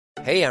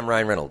Hey, I'm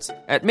Ryan Reynolds.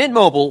 At Mint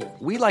Mobile,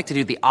 we like to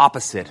do the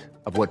opposite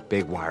of what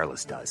Big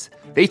Wireless does.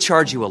 They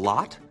charge you a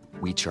lot,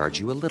 we charge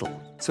you a little.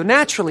 So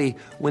naturally,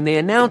 when they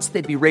announced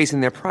they'd be raising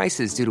their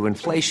prices due to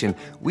inflation,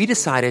 we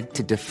decided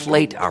to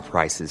deflate our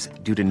prices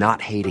due to not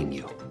hating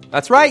you.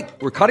 That's right.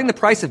 We're cutting the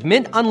price of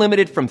Mint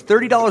Unlimited from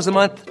 $30 a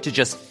month to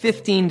just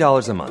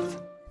 $15 a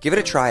month. Give it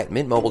a try at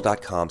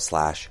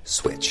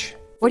mintmobile.com/switch.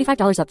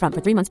 $45 up front for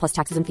 3 months plus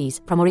taxes and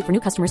fees. Promo rate for new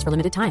customers for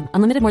limited time.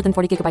 Unlimited more than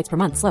 40 gigabytes per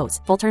month. Slows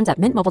full terms at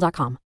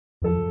mintmobile.com.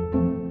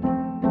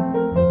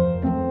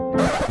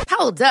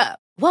 Hold up.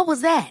 What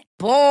was that?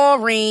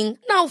 Boring.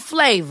 No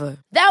flavor.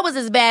 That was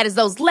as bad as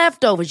those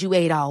leftovers you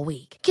ate all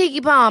week.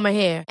 Keke Palmer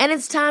here. And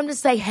it's time to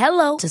say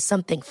hello to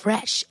something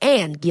fresh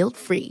and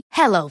guilt-free.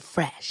 Hello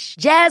Fresh.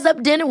 Jazz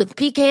up dinner with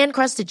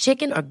pecan-crusted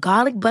chicken or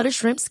garlic butter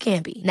shrimp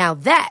scampi. Now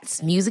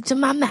that's music to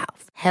my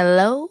mouth.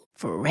 Hello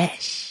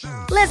Fresh.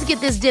 Let's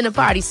get this dinner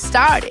party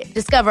started.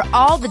 Discover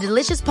all the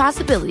delicious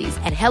possibilities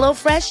at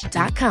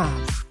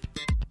hellofresh.com.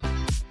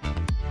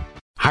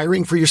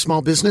 Hiring for your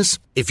small business?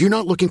 If you're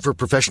not looking for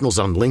professionals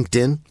on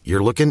LinkedIn,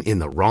 you're looking in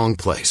the wrong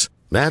place.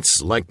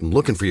 That's like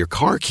looking for your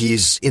car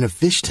keys in a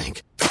fish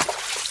tank.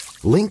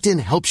 LinkedIn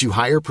helps you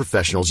hire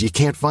professionals you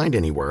can't find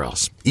anywhere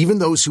else, even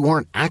those who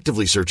aren't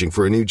actively searching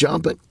for a new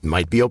job but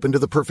might be open to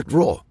the perfect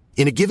role.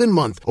 In a given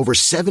month, over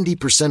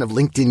 70% of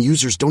LinkedIn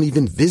users don't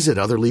even visit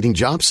other leading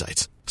job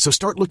sites. So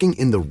start looking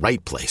in the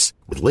right place.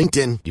 With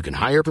LinkedIn, you can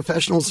hire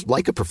professionals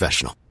like a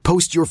professional.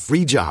 Post your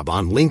free job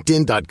on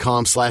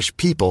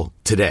linkedin.com/people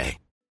today.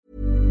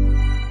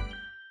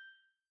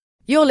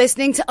 You're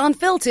listening to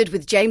Unfiltered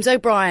with James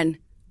O'Brien,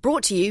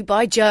 brought to you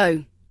by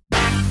Joe.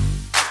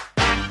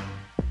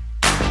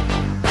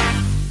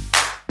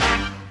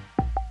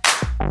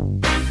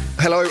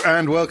 Hello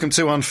and welcome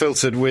to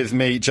Unfiltered with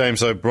me,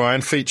 James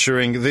O'Brien,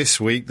 featuring this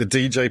week the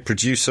DJ,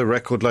 producer,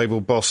 record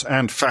label boss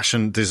and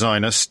fashion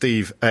designer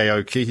Steve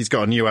Aoki. He's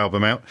got a new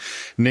album out,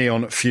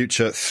 Neon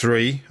Future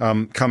 3,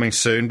 coming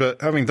soon. But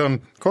having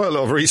done quite a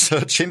lot of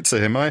research into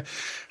him, I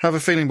have a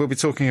feeling we'll be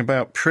talking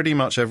about pretty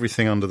much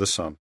everything under the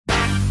sun.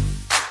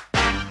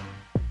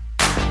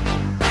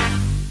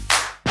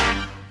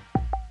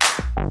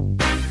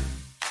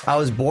 I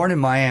was born in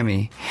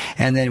Miami,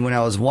 and then when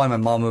I was 1, my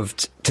mom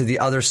moved to the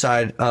other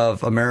side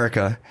of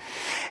America,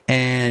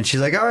 and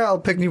she's like, all right, I'll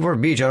pick Newport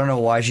Beach. I don't know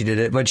why she did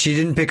it, but she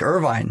didn't pick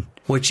Irvine,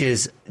 which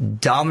is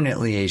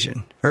dominantly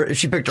Asian. Or if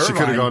she picked Irvine, she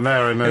could have gone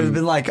there, and then it would have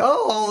been like,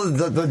 oh,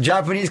 the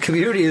Japanese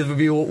community would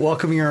be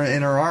welcoming her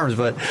in her arms,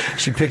 but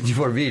she picked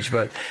Newport Beach.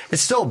 But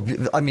it's still,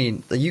 I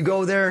mean, you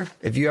go there,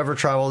 if you ever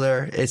travel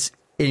there, it's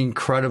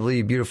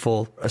incredibly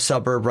beautiful, a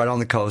suburb right on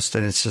the coast,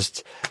 and it's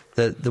just,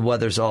 the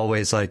weather's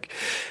always like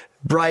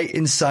bright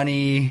and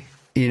sunny,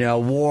 you know,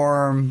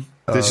 warm.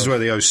 This is where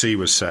the OC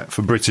was set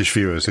for British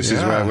viewers. This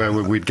is where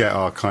we'd get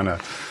our kind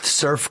of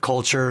surf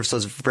culture. So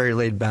it's very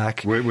laid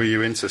back. Were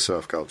you into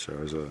surf culture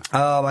as a?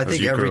 I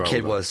think every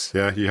kid was.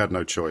 Yeah, you had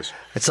no choice.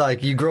 It's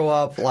like you grow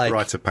up like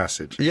rite of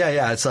passage.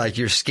 Yeah. It's like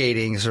you're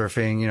skating,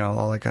 surfing, you know,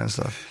 all that kind of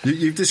stuff.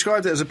 You've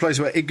described it as a place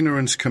where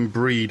ignorance can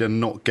breed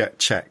and not get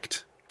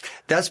checked.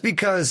 That's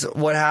because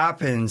what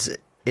happens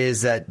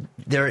is that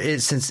there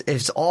is, since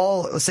it's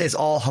all, let's say it's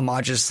all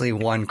homogeneously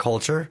one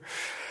culture,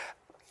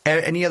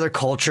 any other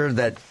culture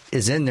that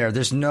is in there,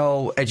 there's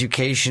no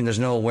education, there's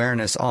no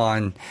awareness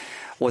on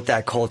what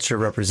that culture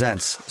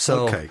represents.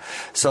 So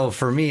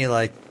for me,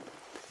 like,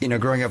 you know,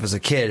 growing up as a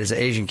kid, as an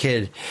Asian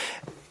kid,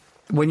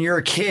 when you're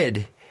a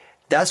kid,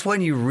 that's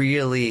when you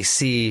really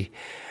see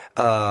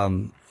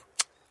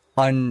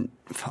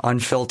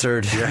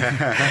unfiltered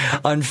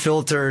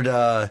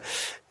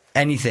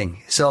anything.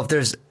 So if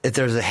there's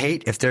a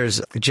hate, if there's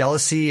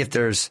jealousy, if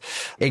there's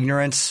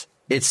ignorance,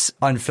 it's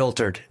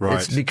unfiltered. Right.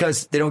 It's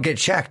because they don't get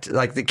checked.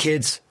 Like the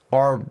kids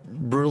are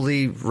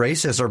brutally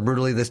racist or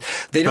brutally this.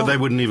 But they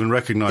wouldn't even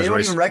recognize race. They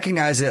don't even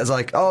recognize it as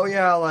like, oh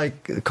yeah,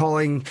 like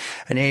calling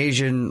an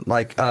Asian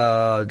like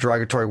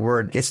derogatory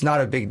word. It's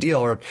not a big deal.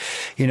 Or,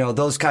 you know,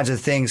 those kinds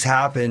of things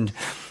happened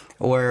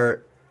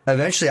where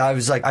eventually I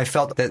was like, I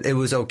felt that it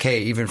was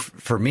okay even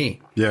for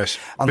me. Yes.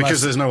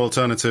 Because there's no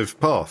alternative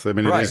path. I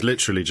mean, Right. It is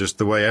literally just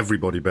the way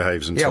everybody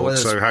behaves and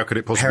talks. So how could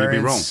it possibly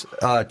parents, be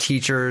wrong?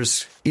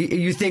 Teachers.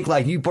 You think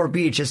like Newport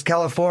Beach, it's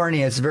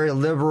California, it's very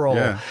liberal.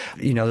 Yeah.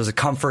 You know, there's a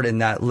comfort in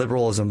that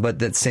liberalism, but at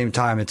the same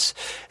time, it's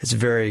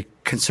very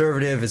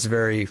conservative. It's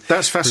very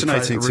That's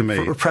fascinating to me.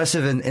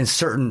 Repressive in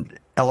certain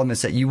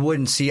elements that you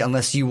wouldn't see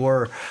unless you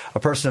were a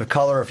person of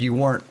color. If you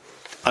weren't.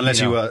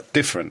 Unless you were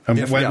different. And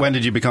when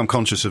did you become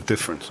conscious of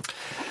difference?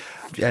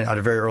 At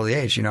a very early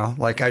age, you know.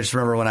 Like, I just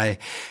remember when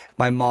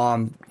my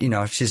mom, you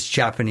know, she's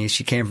Japanese.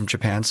 She came from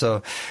Japan.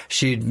 So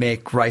she'd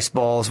make rice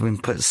balls.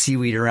 We'd put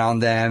seaweed around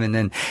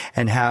them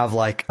and have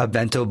like a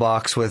bento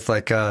box with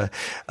like,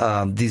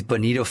 these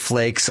bonito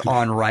flakes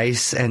on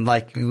rice. And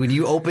like, when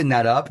you open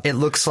that up, it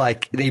looks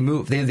like they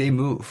move. They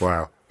move.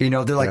 Wow.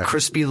 They're like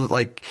crispy,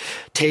 like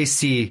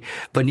tasty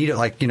bonito,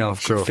 like,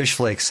 fish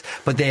flakes,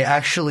 but they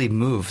actually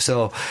move.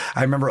 So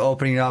I remember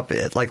opening up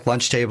at like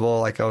lunch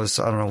table, like I don't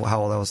know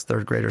how old I was,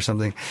 third grade or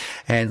something.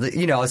 And,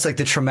 it's like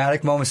the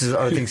traumatic moments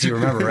are things you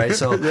remember, right?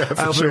 So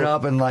I open it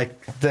up and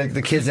like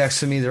the kids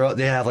next to me,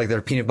 they have like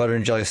their peanut butter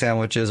and jelly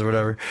sandwiches or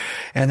whatever.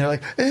 And they're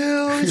like,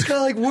 ew, he's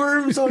got like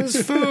worms on his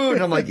food.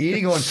 And I'm like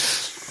eating one.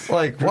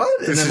 Like,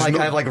 what? And then like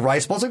I have like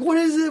rice balls. Like, what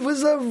is it?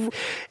 What's that?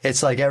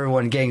 It's like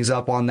everyone gangs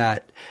up on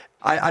that.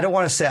 I don't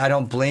want to say I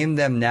don't blame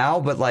them now,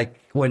 but like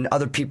when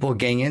other people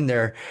gang in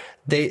there,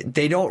 they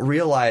don't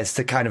realize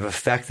the kind of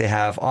effect they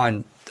have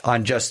on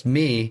just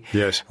me.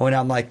 Yes. When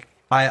I'm like,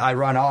 I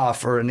run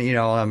off or,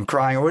 I'm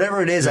crying or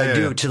whatever it is I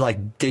do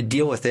to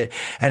deal with it.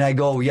 And I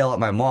go yell at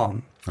my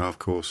mom. Oh, of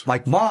course.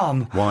 Like,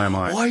 Mom, why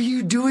are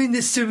you doing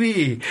this to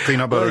me?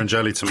 Peanut butter and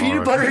jelly tomorrow.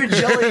 Peanut butter and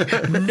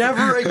jelly.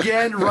 Never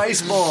again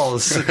rice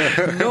balls.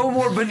 No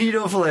more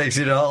bonito flakes,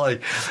 And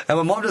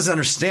my mom doesn't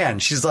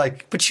understand. She's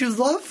like, but you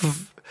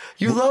love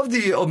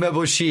the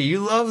omeboshi. You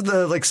love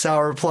the like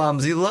sour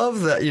plums. You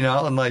love that,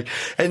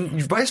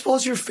 and rice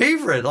balls your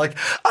favorite. Like,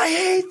 I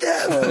hate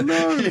them. Oh,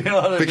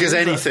 no. Because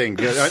anything,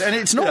 and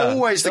it's not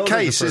always the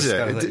case, is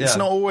it? It's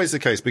not always the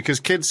case because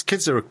kids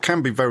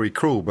can be very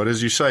cruel. But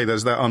as you say,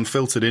 there's that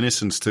unfiltered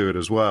innocence to it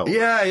as well.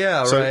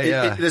 Yeah, so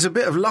right. There's a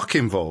bit of luck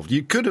involved.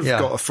 You could have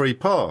got a free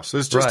pass.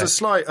 There's just a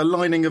slight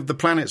aligning of the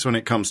planets when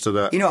it comes to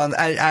that.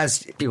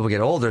 As people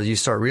get older, you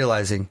start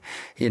realizing,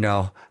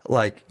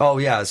 like, oh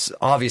yeah, it's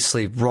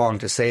obviously wrong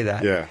to say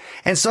that. Yeah.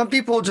 And some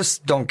people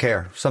just don't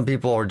care. Some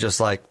people are just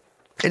like,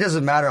 it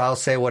doesn't matter. I'll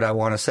say what I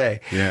want to say.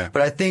 Yeah.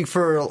 But I think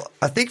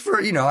I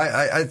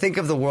think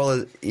of the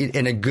world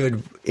in a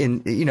good,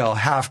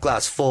 half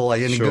glass full,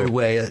 like in a good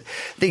way. I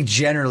think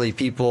generally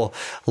people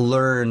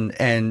learn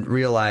and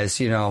realize,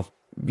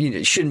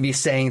 you shouldn't be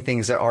saying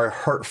things that are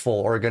hurtful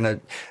or going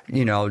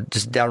to,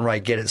 just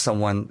downright get at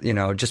someone,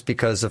 just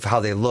because of how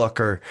they look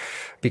or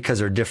because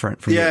they're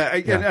different from you.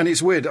 And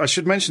it's weird. I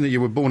should mention that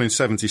you were born in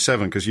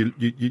 1977 because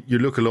you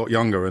look a lot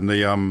younger, and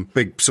the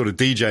big sort of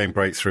DJing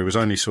breakthrough was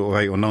only sort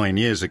of 8 or 9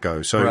 years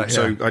ago. So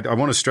I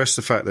want to stress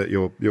the fact that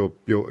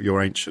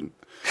you're ancient.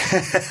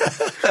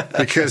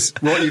 Because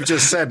what you've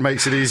just said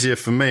makes it easier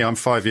for me. I'm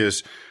 5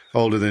 years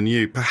older than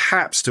you,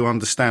 perhaps to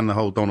understand the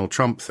whole Donald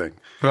Trump thing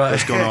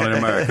that's gone on in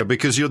America,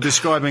 because you're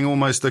describing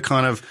almost the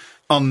kind of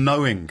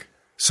unknowing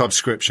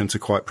subscription to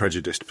quite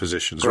prejudiced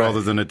positions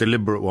rather than a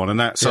deliberate one. And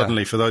that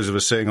suddenly, for those of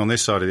us sitting on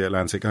this side of the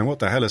Atlantic going, what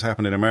the hell has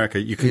happened in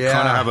America? You can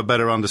kind of have a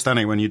better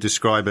understanding when you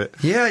describe it.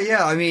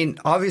 Yeah. I mean,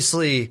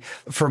 obviously,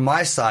 from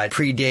my side,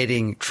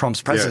 predating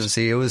Trump's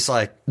presidency, it was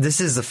like,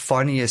 this is the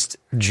funniest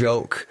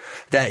joke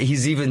that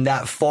he's even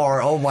that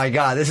far. Oh my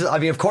God.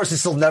 Of course,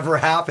 this will never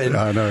happen.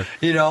 I know.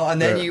 And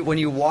then when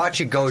you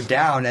watch it go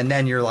down, and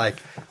then you're like,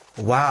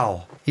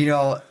 wow.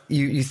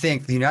 You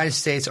think the United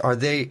States, are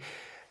they,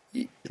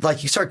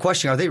 like, you start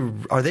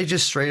questioning, are they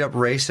just straight up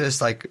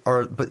racist?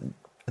 But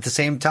at the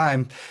same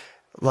time,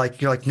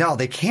 like, you're like, no,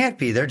 they can't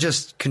be. They're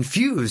just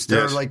confused.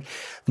 They're like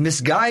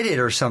misguided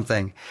or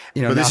something.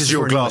 But this is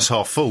your glass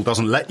half full,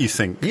 doesn't let you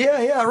think.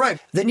 Yeah, right.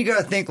 Then you got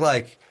to think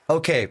like,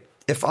 okay,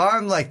 if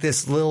I'm like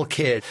this little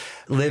kid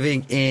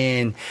living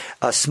in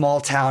a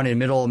small town in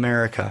middle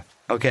America,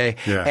 okay.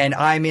 Yeah. And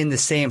I'm in the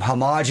same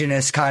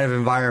homogenous kind of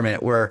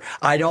environment where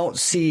I don't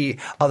see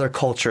other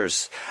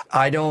cultures.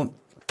 I don't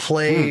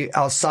play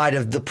outside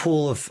of the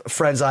pool of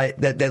friends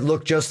that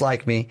look just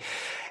like me.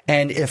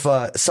 And if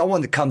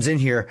someone that comes in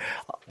here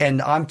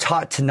and I'm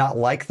taught to not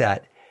like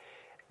that,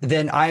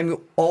 then I'm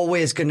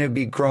always going to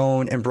be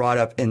grown and brought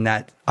up in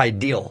that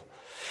ideal.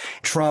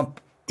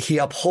 Trump, he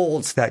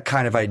upholds that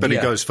kind of idea. But he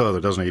goes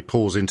further, doesn't he? He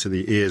pours into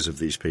the ears of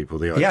these people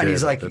the idea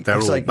he's like, that they're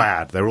all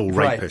bad, they're all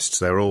rapists,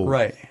 they're all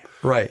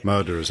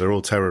murderers, they're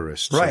all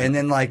terrorists. Right, and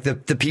then like the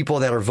people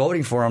that are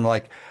voting for him,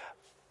 like,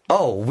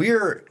 oh,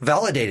 we're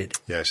validated.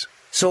 Yes.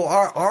 So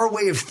our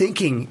way of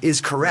thinking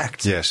is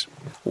correct. Yes.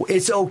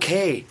 It's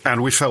okay.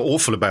 And we felt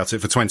awful about it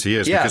for 20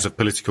 years because of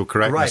political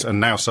correctness, and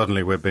now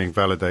suddenly we're being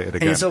validated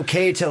again. And it's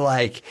okay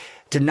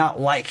to not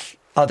like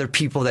other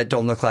people that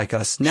don't look like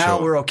us.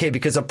 Now we're okay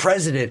because a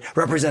president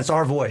represents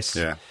our voice.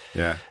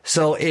 Yeah.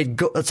 So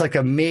it's like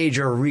a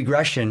major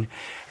regression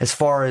as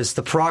far as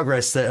the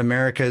progress that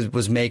America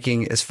was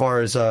making as far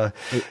as,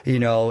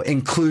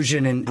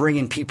 inclusion and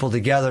bringing people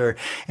together.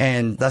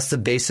 And that's the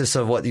basis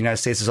of what the United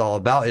States is all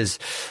about.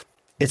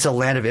 It's a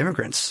land of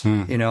immigrants.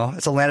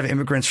 It's a land of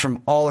immigrants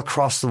from all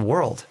across the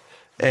world.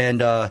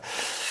 And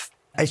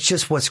it's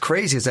just what's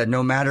crazy is that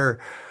no matter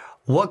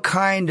what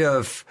kind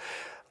of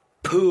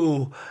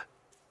poo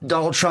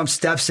Donald Trump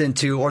steps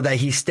into or that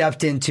he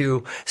stepped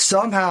into,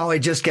 somehow it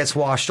just gets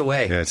washed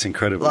away. Yeah, it's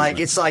incredible. Like,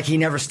 it's like he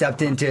never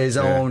stepped into his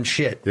own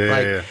shit.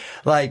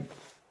 Like,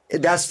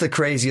 that's the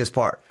craziest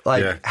part.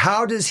 Like,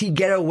 how does he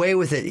get away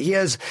with it? He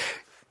has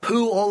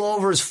poo all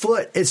over his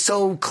foot. It's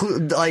so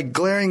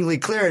glaringly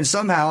clear, and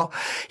somehow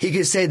he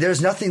can say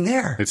there's nothing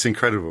there. It's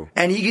incredible.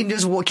 And he can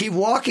just keep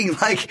walking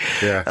like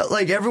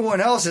everyone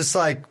else. It's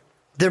like,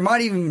 there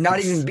might even not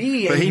even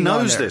be. But he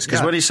knows there. this,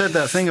 because when he said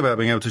that thing about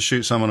being able to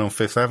shoot someone on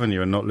Fifth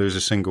Avenue and not lose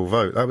a single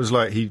vote, that was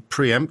like he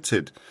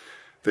preempted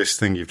this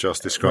thing you've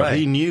just described. Right.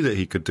 He knew that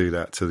he could do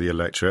that to the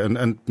electorate.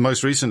 And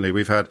most recently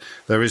we've had,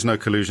 there is no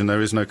collusion, there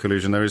is no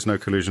collusion, there is no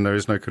collusion, there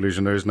is no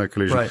collusion, there is no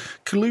collusion. Right.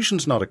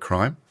 Collusion's not a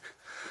crime.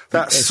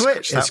 That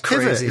switch, that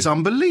pivot crazy. is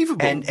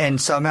unbelievable. And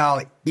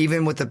somehow,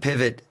 even with the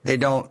pivot, they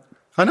don't.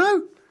 I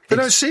know. They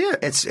don't see it.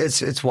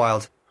 It's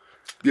wild.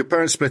 Your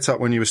parents split up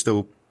when you were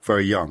still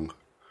very young.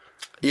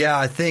 Yeah,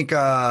 I think,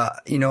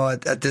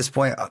 at this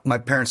point, my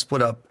parents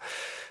split up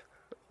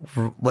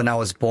when I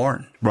was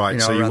born.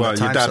 Right, so your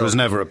dad was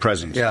never a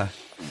presence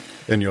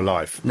in your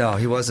life. No,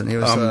 he wasn't. He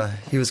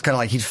was kind of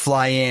like, he'd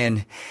fly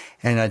in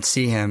and I'd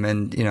see him,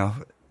 and,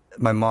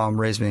 my mom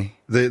raised me.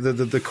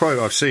 The quote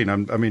I've seen, I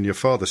mean, your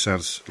father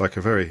sounds like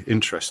a very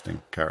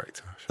interesting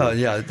character. Oh,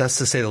 yeah, that's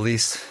to say the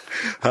least.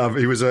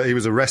 He was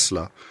a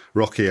wrestler,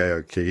 Rocky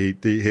Aoki.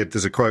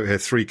 There's a quote here: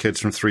 3 kids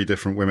from 3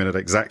 different women at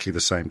exactly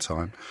the same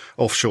time.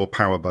 Offshore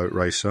powerboat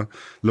racer.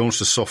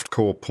 Launched a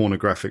softcore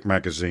pornographic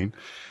magazine.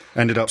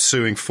 Ended up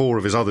suing 4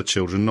 of his other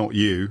children, not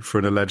you, for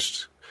an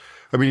alleged...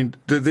 I mean,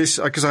 this,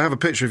 because I have a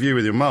picture of you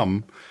with your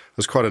mum.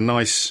 There's quite a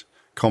nice,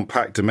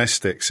 compact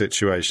domestic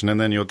situation. And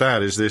then your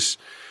dad is this...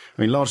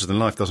 I mean, larger than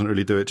life doesn't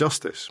really do it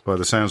justice by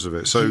the sounds of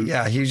it. So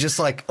he was just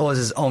like, was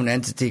his own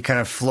entity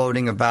kind of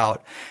floating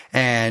about.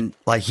 And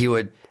like he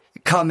would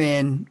come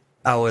in,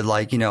 I would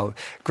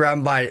grab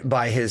him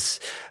by his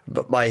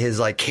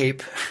like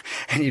cape,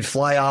 and he'd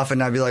fly off,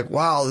 and I'd be like,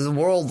 wow, the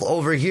world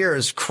over here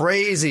is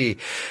crazy.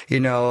 So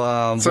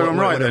I'm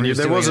right. Then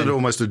there wasn't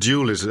almost a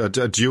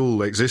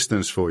dual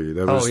existence for you.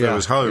 There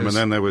was home, and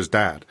then there was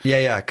dad.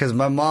 Yeah. Cause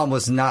my mom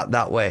was not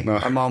that way. No.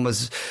 My mom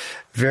was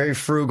very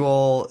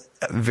frugal,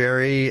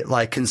 very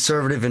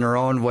conservative in her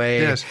own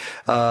way. Yes.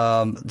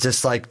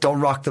 Just like,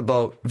 don't rock the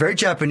boat. Very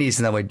Japanese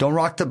in that way. Don't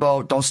rock the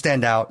boat. Don't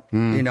stand out.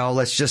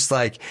 Let's just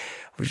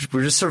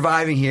we're just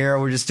surviving here.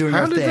 We're just doing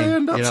our thing. How did they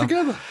end up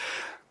together?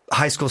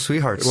 High school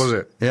sweethearts. Was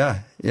it? Yeah.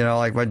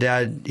 My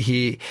dad,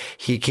 he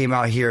came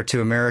out here to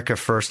America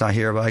first, not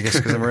here, but I guess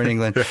because we're in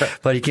England,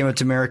 but he came out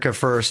to America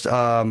first,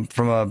 from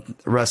a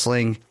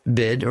wrestling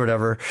bid or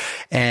whatever,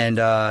 and,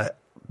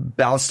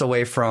 bounced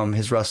away from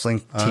his wrestling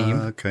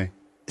team. Okay.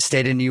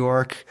 Stayed in New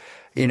York,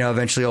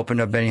 eventually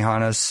opened up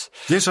Benihana's.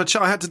 Yes,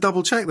 I had to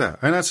double check that.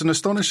 And that's an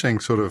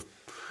astonishing sort of...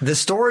 The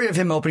story of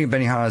him opening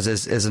Benihana's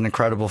is an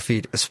incredible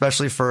feat,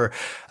 especially for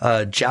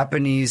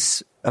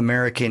Japanese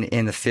American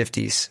in the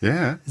 50s.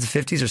 Yeah. The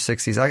 50s or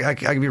 60s. I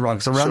could be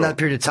wrong. So around that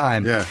period of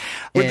time. Yeah.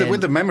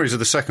 With the memories of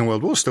the Second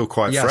World War still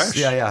quite fresh.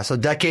 Yeah. So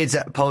decades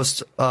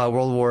post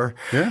World War.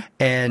 Yeah.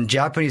 And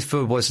Japanese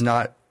food was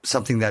not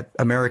something that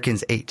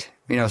Americans ate.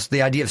 So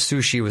the idea of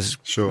sushi was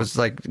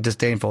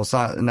disdainful. It's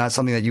not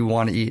something that you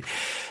want to eat.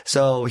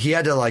 So he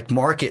had to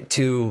market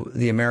to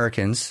the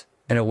Americans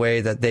in a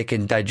way that they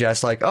can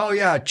digest,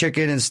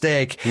 chicken and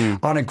steak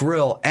on a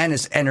grill, and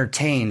it's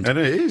entertained. And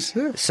it is,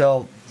 yeah.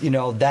 So,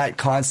 that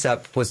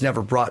concept was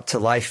never brought to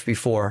life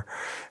before.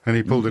 And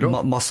he pulled it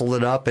off. Muscled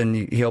it up, and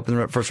he opened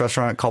the first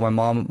restaurant, called my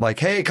mom,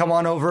 hey, come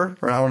on over.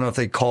 Or I don't know if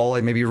they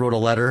call, maybe he wrote a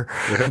letter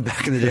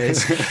back in the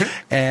days.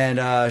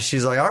 And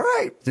she's like, all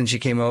right. Then she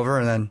came over,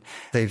 and then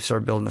they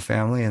started building a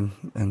family, and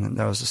then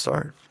that was the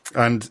start.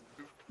 And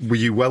were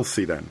you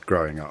wealthy then,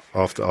 growing up,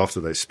 after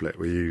they split?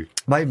 Were you...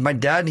 My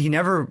dad, he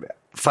never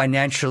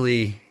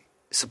financially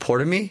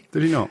supported me.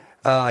 Did he not?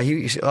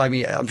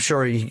 I'm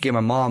sure he gave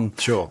my mom,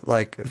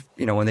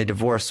 when they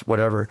divorced,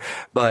 whatever.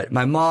 But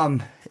my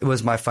mom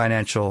was my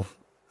financial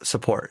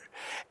support.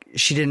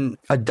 She didn't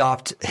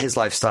adopt his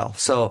lifestyle.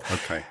 So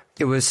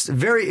it was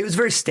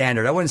very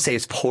standard. I wouldn't say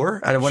it's poor.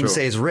 I wouldn't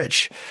say it's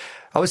rich.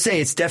 I would say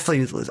it's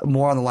definitely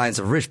more on the lines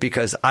of rich,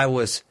 because I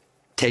was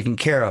taken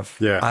care of.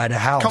 Yeah. I had a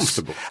house.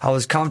 Comfortable. I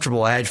was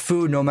comfortable. I had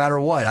food no matter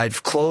what. I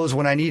had clothes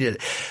when I needed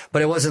it.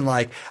 But it wasn't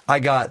like I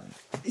got,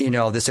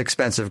 this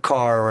expensive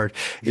car, or,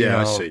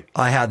 I see.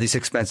 I had these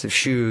expensive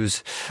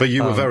shoes. But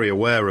you were very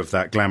aware of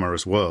that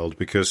glamorous world,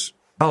 because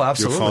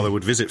absolutely. Your father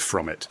would visit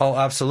from it. Oh,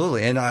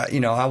 absolutely. And,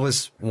 I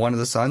was one of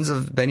the sons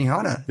of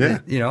Benihana. Yeah.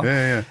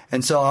 Yeah.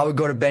 And so I would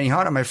go to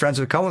Benihana. My friends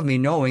would come with me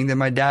knowing that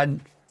my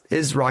dad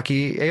is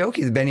Rocky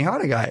Aoki, the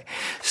Benihana guy.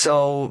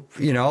 So,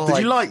 Did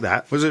you like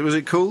that? Was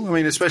it cool? I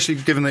mean, especially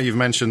given that you've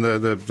mentioned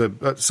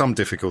the some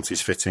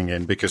difficulties fitting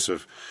in because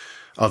of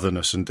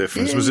otherness and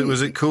difference.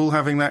 Was it cool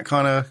having that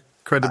kind of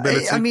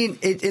credibility? I mean,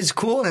 it is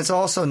cool, and it's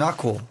also not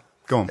cool.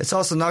 Go on. It's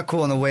also not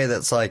cool in the way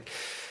that's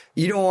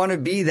you don't want to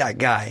be that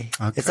guy.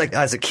 Okay. It's like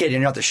as a kid, you're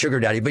not the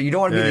sugar daddy, but you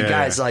don't want to be the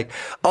guy that's like,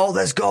 oh,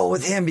 let's go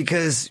with him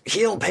because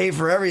he'll pay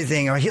for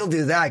everything, or he'll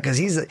do that because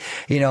he's,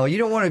 you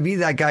don't want to be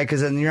that guy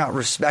because then you're not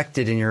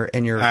respected in your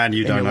and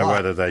you don't know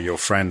whether they're your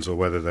friends or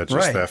whether they're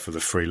just there for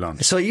the free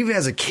lunch. So even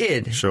as a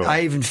kid,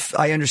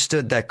 I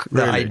understood the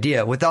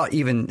idea without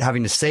even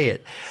having to say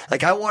it.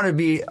 Like, I want to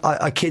be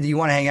a kid that you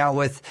want to hang out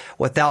with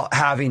without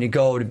having to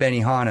go to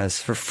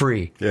Benihana's for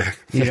free. Yeah,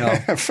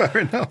 fair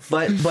enough.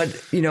 But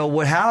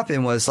what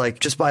happened was,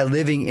 just by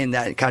living in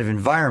that kind of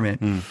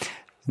environment,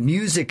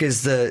 music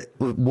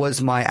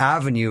was my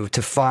avenue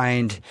to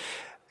find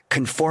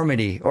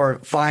conformity or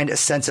find a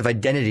sense of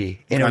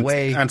identity in a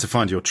way. And to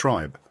find your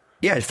tribe.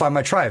 Yeah, to find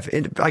my tribe.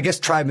 I guess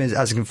tribe is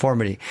as a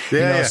conformity.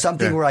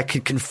 Something where I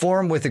could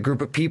conform with a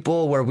group of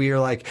people where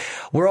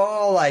we're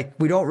all like,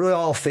 we don't really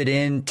all fit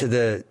into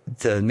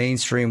the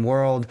mainstream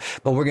world,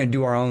 but we're going to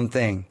do our own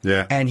thing.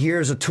 Yeah. And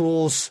here's the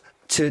tools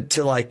to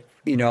like,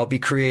 be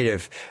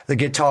creative. The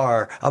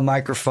guitar, a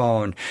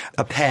microphone,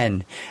 a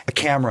pen, a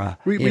camera.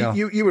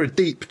 You were a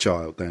deep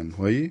child then,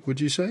 were you? Would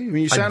you say? I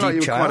mean, you sound like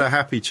you were quite a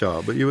happy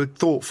child, but you were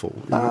thoughtful.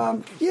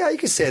 Yeah, you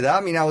could say that.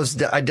 I mean,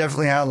 I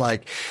definitely had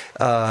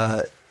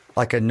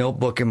like a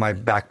notebook in my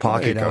back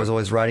pocket. I was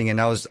always writing,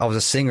 and I was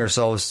a singer,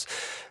 so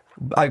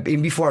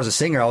even before I was a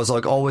singer, I was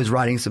like always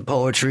writing some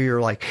poetry or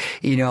like,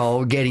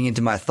 getting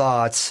into my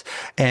thoughts.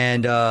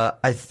 And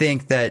I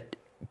think that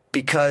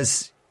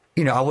because,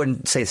 I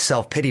wouldn't say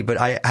self-pity, but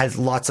I had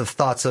lots of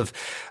thoughts of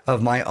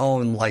my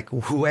own, like,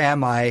 who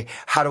am I?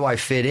 How do I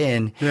fit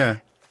in? Yeah.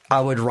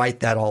 I would write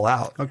that all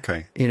out.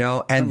 Okay.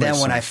 And then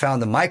when I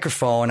found the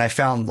microphone, I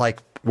found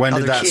like, when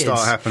did that kids.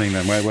 Start happening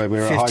then? Where we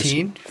were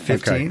 15.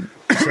 Okay.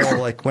 So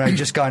like when I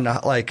just got into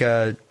like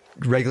a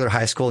regular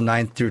high school,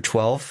 9th through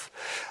 12,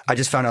 I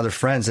just found other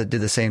friends that did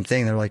the same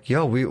thing. They're like,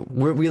 yo, we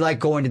like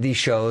going to these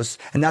shows.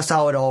 And that's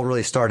how it all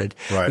really started.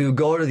 Right. We would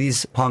go to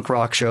these punk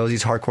rock shows,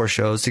 these hardcore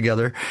shows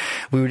together.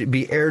 We would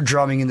be air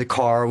drumming in the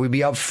car. We'd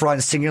be up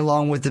front singing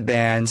along with the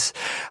bands.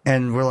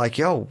 And we're like,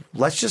 yo,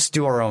 let's just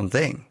do our own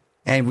thing.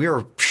 And we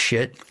were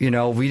shit, we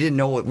didn't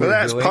know what we were doing. Well,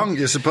 that's punk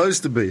you're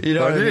supposed to be. You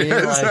know what I mean?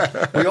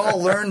 Like, we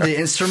all learned the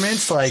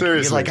instruments.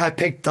 Seriously. Like I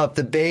picked up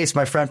the bass,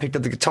 my friend picked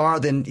up the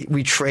guitar, then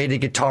we traded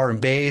guitar and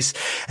bass.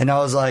 And I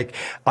was like,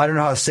 I don't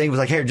know how to sing. It was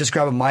like, hey, just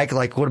grab a mic.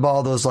 Like, what about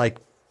all those like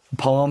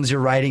poems you're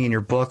writing in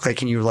your book? Like,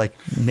 can you like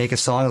make a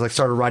song? I like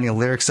started writing the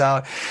lyrics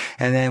out,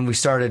 and then we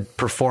started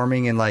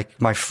performing in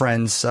like my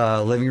friend's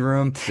living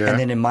room, and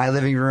then in my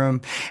living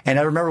room. And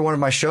I remember one of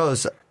my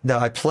shows that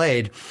I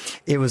played,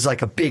 it was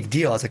like a big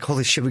deal. I was like,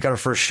 holy shit, we got our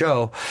first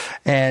show.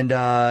 And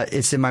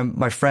it's in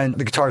my friend,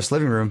 the guitarist's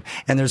living room.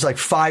 And there's like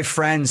 5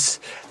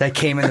 friends that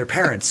came and their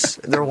parents.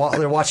 They're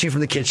watching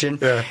from the kitchen.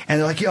 Yeah. And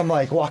they're like, I'm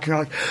like walking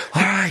around like,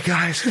 all right,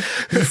 guys,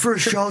 the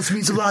first show, this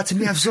means a lot to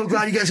me. I'm so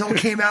glad you guys all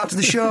came out to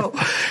the show.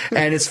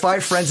 And it's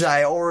 5 friends that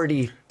I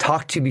already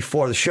talked to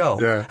before the show.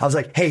 Yeah. I was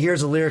like, hey,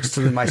 here's the lyrics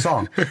to my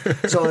song.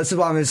 So this is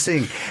what I'm going to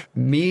sing.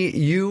 Me,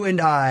 you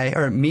and I,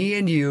 or me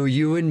and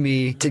you and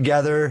me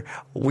together,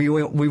 we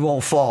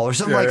won't fall, or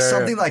something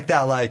something like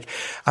that. Like,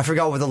 I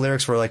forgot what the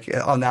lyrics were like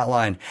on that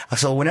line.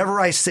 So whenever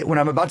when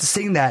I'm about to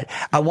sing that,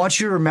 I want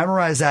you to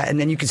memorize that, and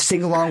then you can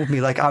sing along with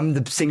me like I'm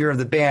the singer of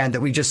the band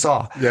that we just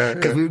saw. Yeah.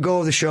 Because we would go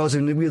to the shows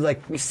and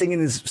we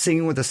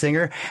singing with the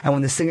singer, and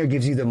when the singer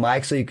gives you the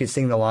mic so you could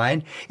sing the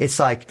line, it's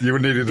like you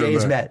needed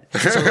days met.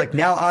 So like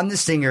now I'm the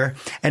singer,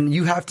 and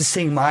you have to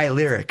sing my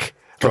lyric.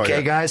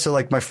 Okay, guys? So,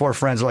 like, my 4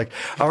 friends were like,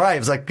 all right. It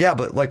was like, yeah,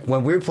 but, like,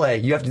 when we play,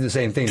 you have to do the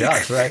same thing to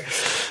us, right?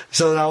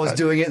 So then I was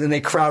doing it, and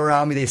they crowd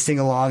around me, they sing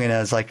along, and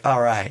I was like,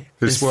 all right.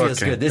 This feels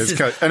good.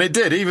 And it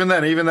did. Even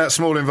then, even that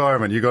small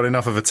environment, you got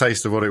enough of a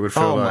taste of what it would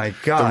feel like. My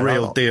God. The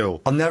real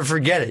deal. I'll never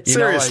forget it.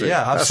 Seriously.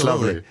 Yeah,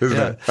 absolutely. That's lovely,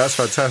 isn't it? That's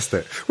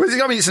fantastic. Well,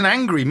 I mean, it's an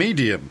angry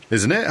medium,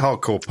 isn't it?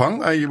 Hardcore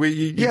punk.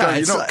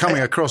 You're not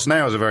coming across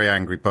now as a very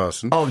angry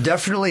person. Oh,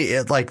 definitely.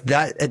 Like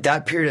that, at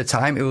that period of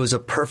time, it was a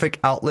perfect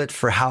outlet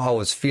for how I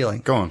was feeling.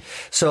 Go on.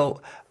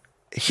 So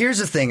here's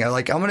the thing. I'm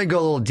going to go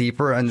a little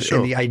deeper in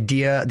the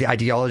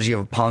ideology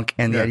of punk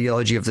and the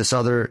ideology of this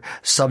other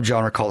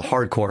subgenre called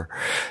hardcore.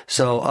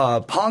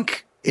 So,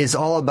 punk is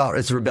all about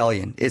its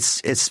rebellion.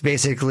 It's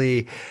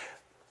basically,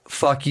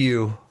 fuck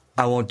you.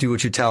 I won't do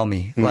what you tell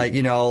me.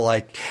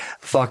 Like,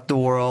 fuck the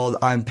world.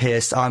 I'm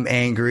pissed. I'm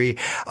angry.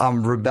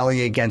 I'm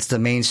rebelling against the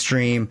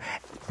mainstream,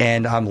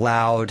 and I'm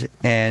loud,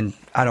 and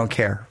I don't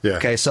care. Yeah.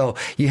 Okay. So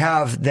you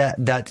have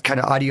that kind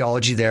of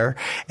ideology there,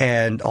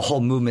 and a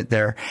whole movement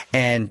there,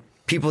 and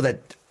people that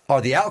are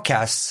the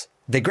outcasts,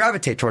 they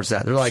gravitate towards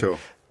that. They're like,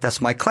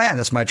 that's my clan.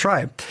 That's my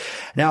tribe.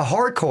 Now,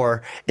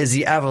 hardcore is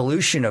the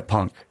evolution of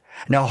punk.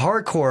 Now,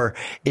 hardcore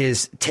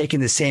is taking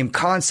the same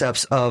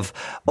concepts of,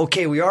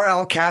 okay, we are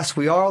outcasts.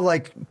 We are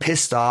like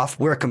pissed off.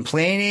 We're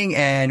complaining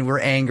and we're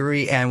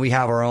angry and we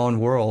have our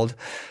own world.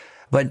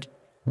 But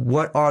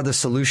what are the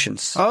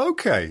solutions?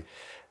 Okay.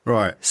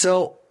 Right.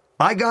 So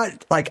I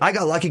got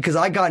lucky because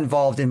I got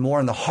involved in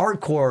more in the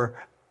hardcore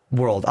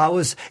world. I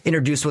was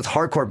introduced with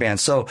hardcore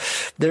bands. So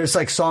there's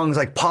like songs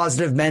like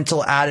Positive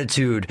Mental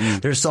Attitude.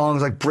 There's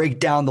songs like Break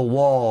Down the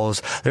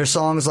Walls. There's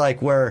songs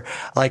like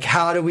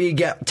how do we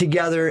get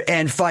together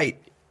and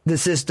fight the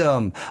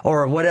system,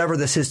 or whatever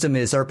the system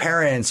is, our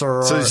parents,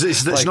 or so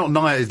it's like,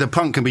 not the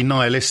punk can be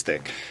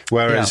nihilistic,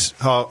 whereas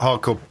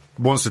hardcore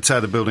wants to tear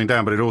the building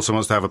down, but it also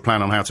wants to have a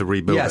plan on how to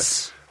rebuild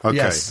it. Okay,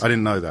 yes. I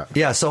didn't know that.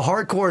 Yeah, so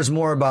hardcore is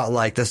more about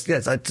like this.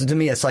 To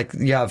me, it's like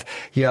you have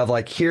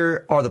like,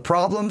 here are the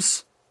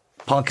problems.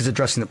 Punk is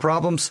addressing the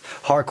problems.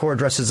 Hardcore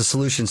addresses the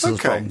solutions to those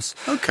problems.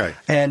 Okay.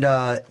 And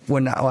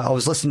when I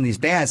was listening to these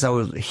bands, I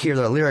would hear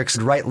their lyrics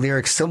and write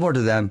lyrics similar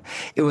to them.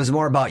 It was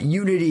more about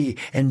unity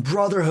and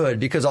brotherhood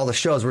because all the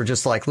shows were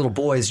just like little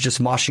boys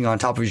just moshing on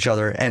top of each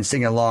other and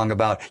singing along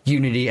about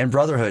unity and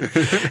brotherhood.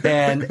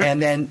 and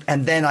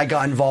then I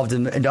got involved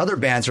in other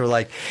bands who were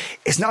like,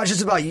 it's not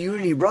just about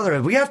unity and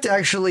brotherhood. We have to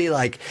actually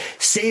like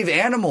save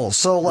animals.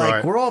 So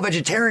like we're all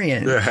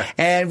vegetarian. Yeah.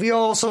 And we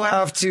also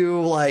have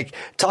to like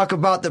talk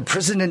about the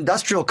prison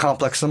industrial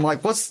complex. I'm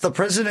like, what's the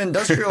prison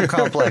industrial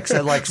complex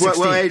at like 16?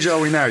 What age are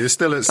we now? You're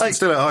still at high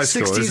school.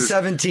 16,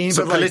 17.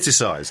 So but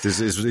politicized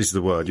is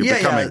the word. You're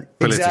becoming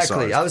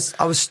politicized. Exactly.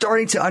 I was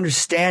starting to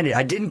understand it.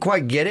 I didn't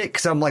quite get it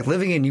because I'm like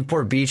living in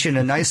Newport Beach in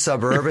a nice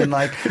suburb and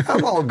like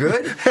I'm all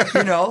good,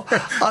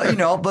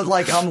 but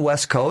like I'm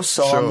West Coast,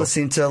 so I'm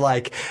listening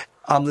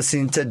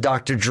to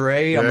Dr.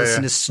 Dre, I'm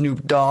listening to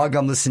Snoop Dogg,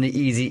 I'm listening to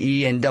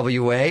Eazy-E and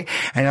NWA,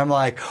 and I'm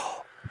like,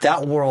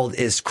 that world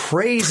is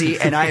crazy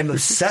and I am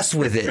obsessed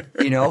with it,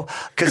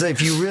 because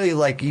if you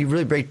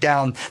really break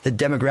down the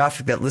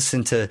demographic that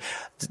listened to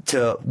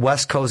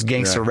West Coast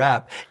gangster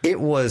rap, it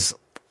was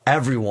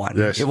everyone.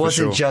 Yes, it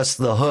wasn't just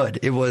the hood.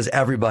 It was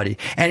everybody.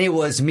 And it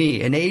was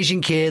me, an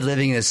Asian kid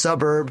living in a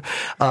suburb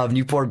of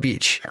Newport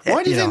Beach.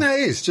 Why do you think that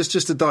is?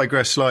 Just to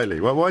digress slightly.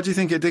 Why do you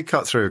think it did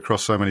cut through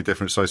across so many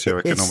different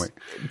socioeconomic?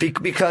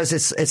 Because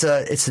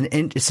it's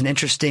an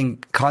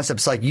interesting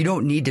concept. It's like you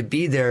don't need to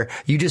be there.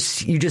 You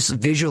just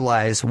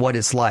visualize what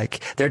it's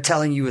like. They're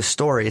telling you a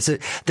story.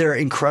 They're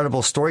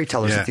incredible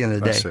storytellers at the end of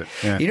the day.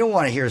 Yeah. You don't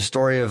want to hear a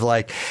story of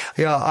like,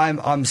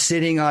 I'm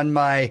sitting on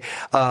my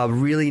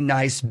really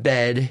nice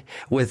bed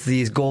with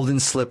these golden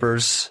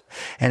slippers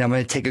and I'm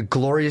going to take a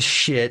glorious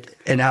shit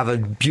and have a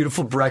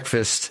beautiful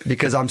breakfast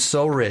because I'm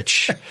so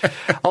rich.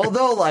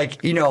 Although,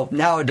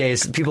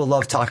 nowadays people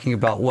love talking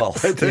about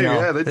wealth. They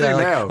do, they do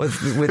now.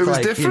 With it was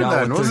different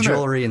then, with wasn't the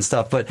jewelry and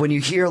stuff. But when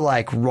you hear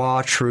like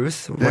raw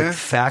truth, like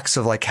facts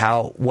of like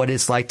what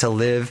it's like to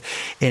live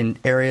in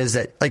areas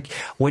that like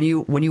when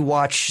you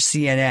watch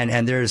CNN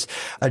and there's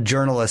a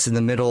journalist in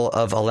the middle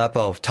of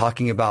Aleppo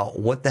talking about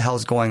what the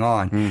hell's going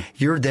on,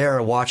 you're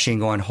there watching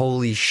going,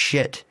 holy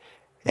shit.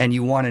 And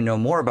you want to know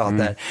more about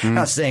that. I'm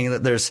not saying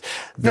that there's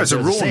a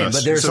rawness,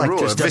 but there's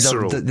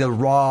visceral. the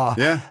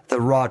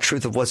raw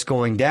truth of what's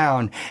going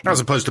down,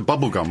 as opposed to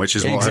bubblegum, which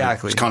is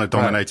what kind of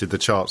dominated the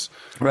charts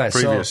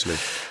previously.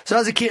 So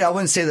as a kid, I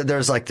wouldn't say that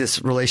there's like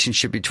this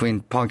relationship between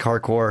punk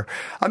hardcore.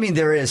 I mean,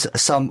 there is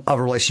some of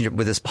a relationship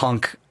with this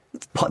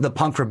the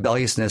punk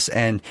rebelliousness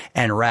and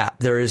rap.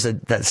 There is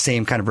that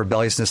same kind of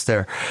rebelliousness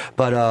there.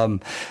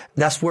 But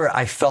that's where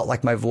I felt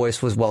like my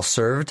voice was well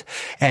served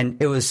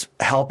and it was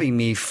helping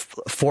me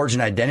forge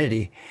an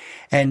identity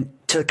and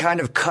to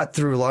kind of cut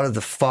through a lot of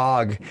the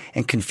fog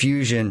and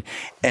confusion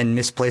and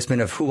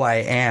misplacement of who I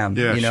am,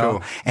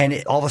 Sure.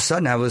 And all of a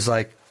sudden I was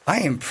like,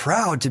 I am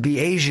proud to be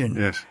Asian.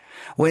 Yes.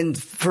 When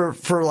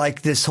for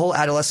like this whole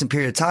adolescent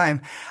period of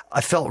time,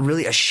 I felt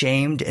really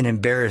ashamed and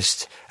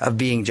embarrassed of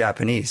being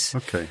Japanese.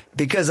 Okay.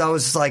 Because I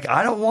was like,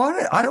 I don't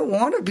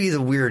want to be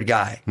the weird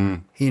guy,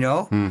 And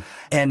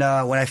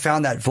when I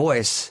found that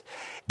voice,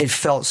 it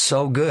felt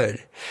so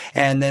good.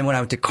 And then when I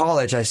went to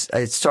college, I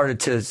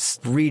started to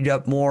read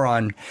up more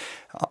on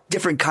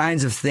different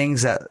kinds of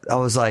things that I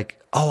was like,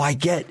 oh, I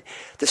get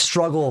the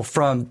struggle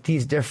from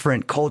these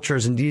different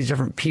cultures and these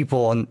different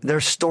people and their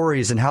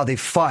stories and how they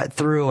fought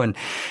through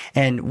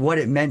and what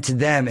it meant to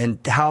them and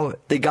how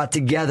they got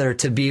together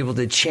to be able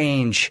to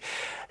change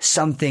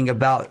something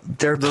about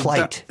their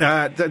plight.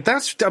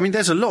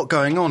 There's a lot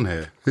going on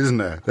here, isn't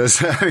there?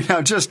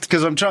 Just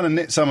because I'm trying to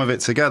knit some of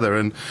it together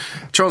and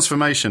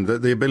transformation,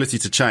 the ability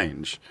to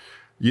change.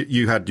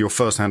 You had your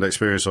first-hand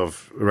experience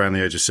of around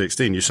the age of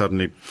 16. You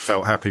suddenly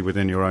felt happy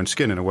within your own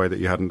skin in a way that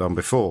you hadn't done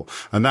before.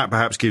 And that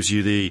perhaps gives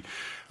you the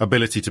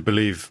ability to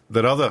believe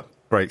that other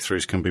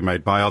breakthroughs can be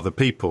made by other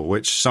people,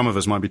 which some of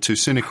us might be too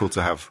cynical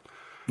to have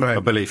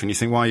a belief. And you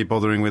think, why are you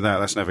bothering with that?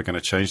 That's never going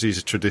to change.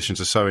 These traditions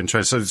are so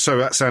entrenched.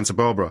 So at Santa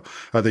Barbara,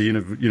 at the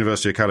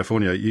University of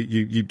California,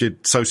 you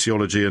did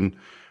sociology and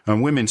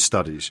women's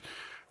studies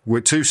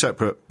with two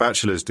separate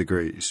bachelor's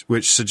degrees,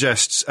 which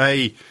suggests,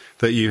 A,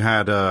 that you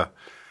had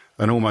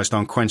an almost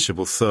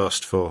unquenchable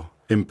thirst for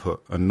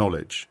input and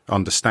knowledge,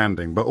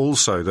 understanding, but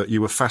also that you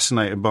were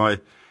fascinated by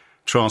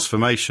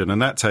transformation.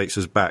 And that takes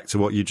us back to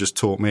what you just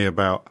taught me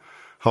about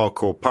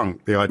hardcore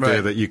punk, the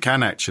idea that you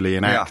can actually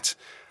enact.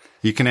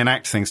 Yeah. You can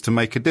enact things to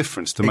make a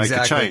difference, to make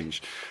a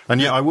change. And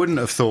yet I wouldn't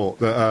have thought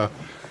that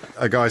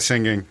a guy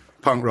singing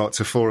punk rock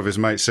to four of his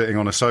mates sitting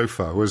on a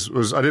sofa was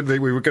I didn't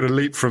think we were going to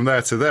leap from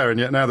there to there. And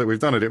yet now that we've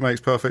done it, it makes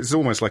perfect. It's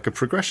almost like a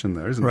progression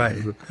there, isn't it? Right.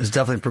 It's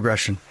definitely a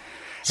progression.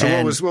 So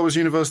what was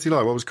university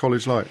like? What was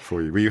college like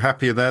for you? Were you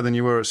happier there than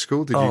you were at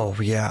school?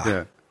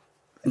 Yeah.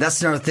 That's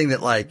another thing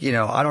that I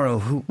don't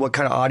know what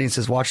kind of audience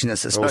is watching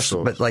this,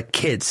 especially, but like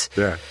kids.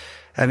 Yeah.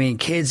 I mean,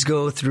 kids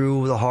go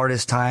through the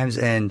hardest times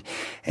and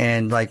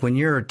like when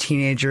you're a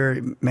teenager,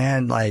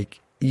 man,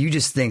 like you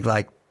just think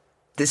like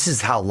this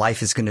is how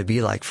life is going to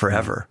be like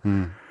forever,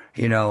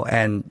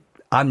 and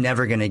I'm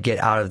never going to get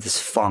out of this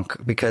funk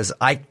because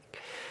I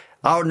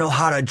don't know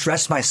how to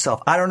address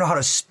myself. I don't know how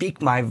to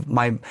speak my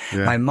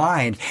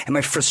mind, and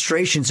my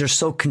frustrations are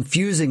so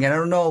confusing. And I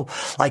don't know,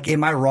 like,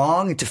 am I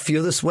wrong to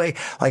feel this way?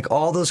 Like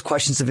all those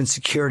questions of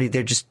insecurity,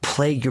 they just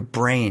plague your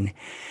brain,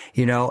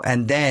 you know?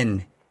 And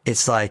then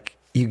it's like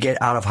you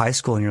get out of high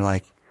school and you're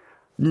like,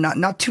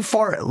 not too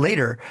far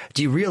later,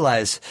 do you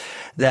realize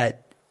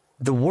that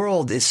the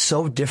world is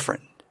so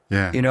different?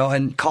 Yeah. You know,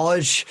 and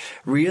college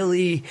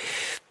really,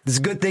 it's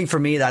a good thing for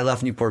me that I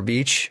left Newport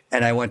Beach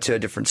and I went to a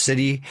different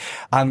city.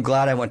 I'm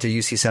glad I went to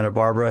UC Santa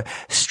Barbara.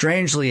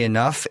 Strangely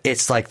enough,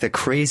 it's like the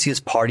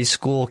craziest party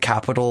school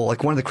capital,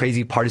 like one of the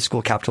crazy party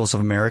school capitals of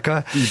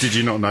America. Did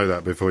you not know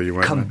that before you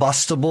went?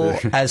 Combustible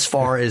as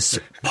far as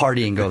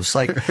partying goes.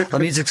 Like,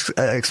 let me just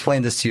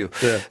explain this to you.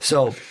 Yeah.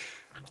 So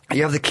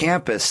you have the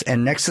campus,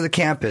 and next to the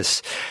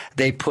campus,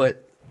 they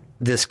put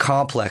this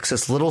complex,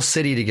 this little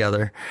city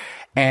together.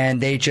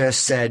 And they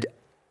just said,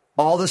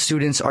 all the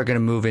students are going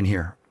to move in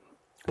here.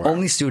 Wow.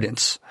 Only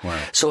students. Wow.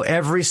 So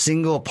every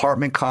single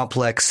apartment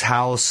complex,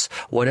 house,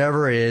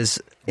 whatever it is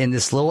in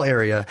this little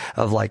area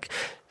of like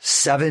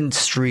 7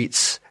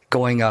 streets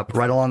going up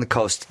right along the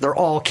coast, they're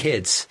all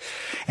kids.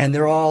 And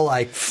they're all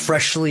like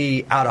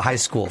freshly out of high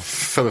school.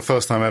 For the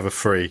first time ever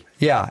free.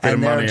 Yeah.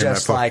 And they're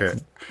just like,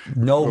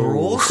 no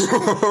rules.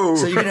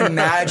 So you can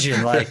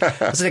imagine, like,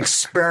 it's an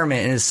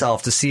experiment in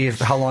itself to see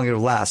how long it'll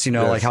last, you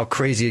know, like how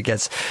crazy it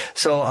gets.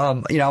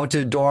 So, you know, I went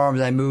to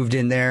dorms, I moved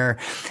in there,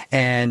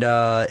 and,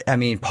 I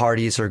mean,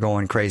 parties are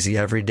going crazy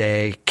every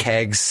day,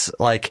 kegs,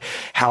 like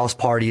house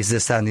parties,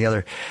 this, that, and the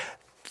other.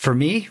 For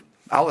me,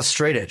 I was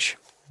straight edge.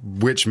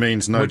 Which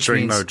means no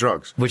drink, no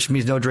drugs. Which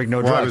means no drink,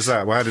 no drugs. Why was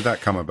that? Why did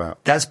that come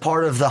about? That's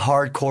part of the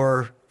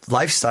hardcore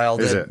lifestyle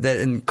that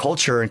in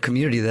culture and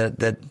community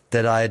that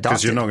I adopted.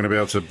 Because you're not going to be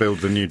able to build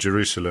the New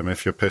Jerusalem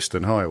if you're pissed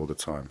and high all the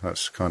time.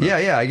 That's kind of...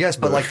 Yeah, I guess.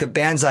 But like the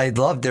bands I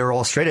loved, they were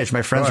all straight edge.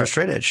 My friends were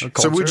straight edge.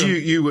 So would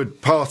you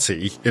would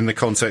party in the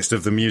context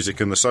of the music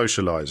and the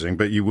socializing,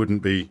 but you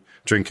wouldn't be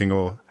drinking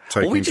or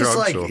taking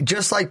drugs?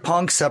 Just like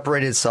punk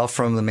separated itself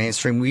from the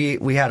mainstream,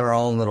 we had our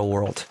own little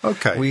world.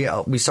 Okay.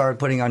 We started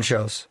putting on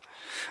shows.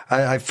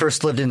 I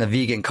first lived in a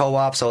vegan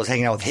co-op, so I was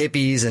hanging out with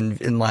hippies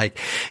and like,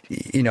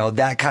 you know,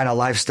 that kind of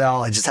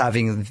lifestyle, and just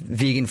having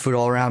vegan food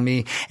all around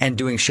me and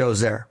doing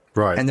shows there.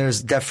 Right. And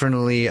there's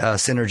definitely a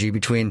synergy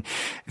between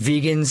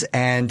vegans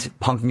and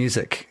punk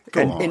music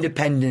and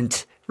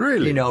independent,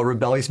 really, you know,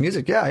 rebellious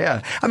music.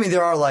 Yeah. I mean,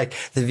 there are like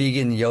the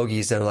vegan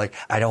yogis that are like,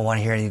 I don't want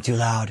to hear anything too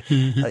loud,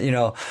 you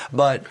know,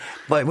 but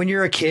when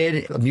you're a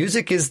kid,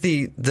 music is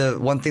the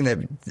one thing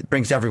that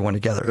brings everyone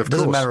together. It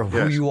doesn't matter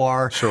who you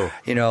are,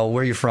 you know,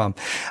 where you're from.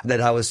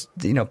 That I was,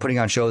 you know, putting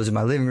on shows in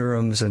my living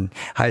rooms and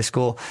high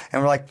school,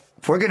 and we're like,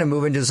 we're going to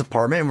move into this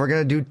apartment and we're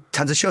going to do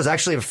tons of shows.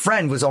 Actually, a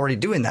friend was already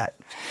doing that,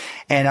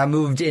 and I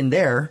moved in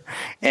there,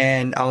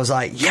 and I was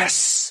like,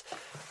 yes.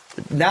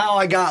 Now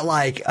I got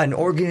like an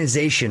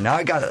organization. Now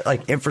I got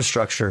like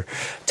infrastructure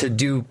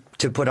to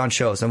put on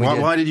shows. And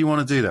why did you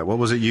want to do that? What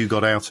was it you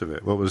got out of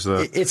it? What was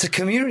the? It's a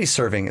community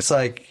serving. It's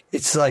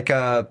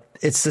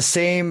the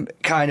same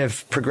kind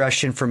of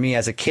progression for me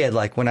as a kid.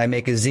 Like when I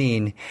make a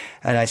zine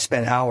and I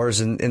spend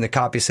hours in the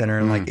copy center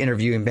and like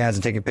interviewing bands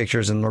and taking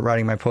pictures and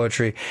writing my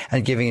poetry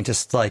and giving it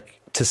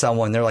to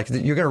someone. They're like,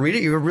 you're going to read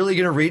it? You're really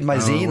going to read my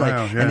zine?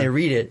 Wow, and they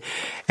read it,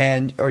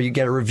 or you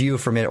get a review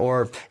from it,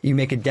 or you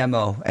make a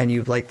demo and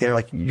they're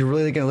like, you're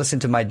really going to listen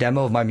to my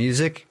demo of my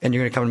music and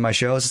you're going to come to my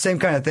show. It's the same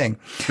kind of thing.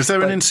 Is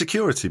there an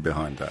insecurity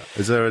behind that?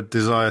 Is there a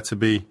desire to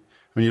be,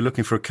 when you're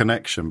looking for a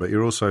connection, but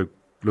you're also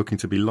looking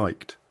to be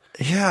liked?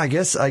 Yeah, I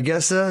guess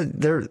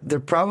there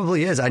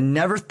probably is. I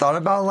never thought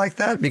about it like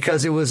that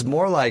because it was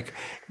more like,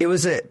 it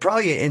was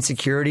probably an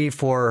insecurity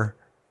for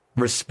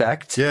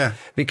respect. Yeah.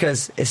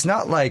 Because it's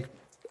not like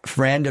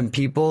random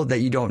people that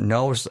you don't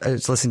know is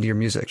listening to your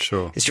music.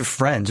 Sure. It's your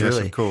friends, yes,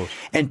 really. Of course.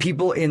 And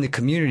people in the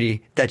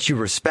community that you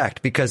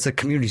respect because the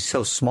community is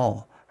so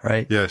small,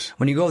 right? Yes.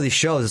 When you go to these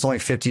shows, it's only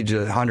 50 to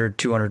 100,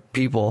 200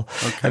 people.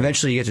 Okay.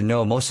 Eventually you get to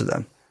know most of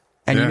them.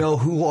 And you know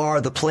who are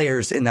the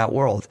players in that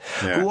world.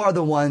 Yeah. Who are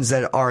the ones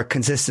that are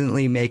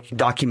consistently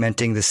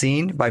documenting the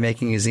scene by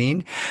making a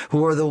zine?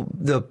 Who are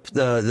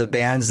the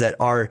bands that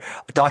are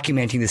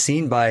documenting the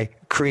scene by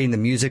creating the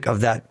music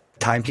of that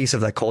timepiece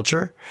of that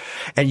culture?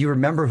 And you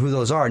remember who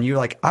those are, and you're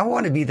like, I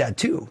want to be that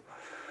too.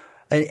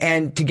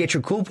 And to get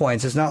your cool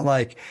points, it's not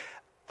like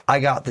I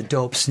got the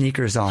dope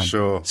sneakers on.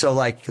 Sure. So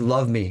like,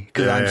 love me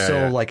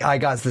because like, I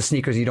got the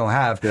sneakers you don't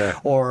have. Yeah.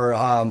 Or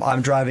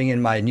I'm driving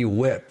in my new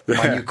whip,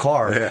 my new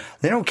car. Yeah.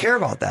 They don't care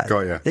about that.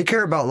 Got ya. They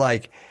care about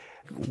like,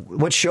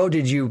 what show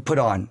did you put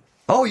on?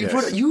 Oh, you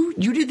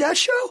did that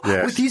show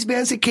with these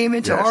bands that came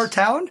into our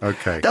town?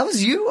 Okay. That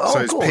was you? Oh, so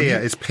it's cool.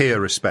 It's peer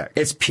respect.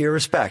 It's peer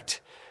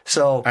respect.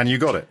 So. And you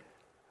got it.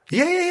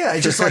 Yeah.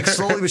 It's just like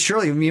slowly but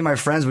surely, me and my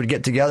friends would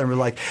get together and we're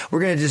like, we're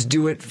going to just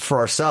do it for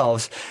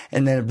ourselves.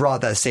 And then it brought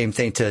that same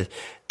thing to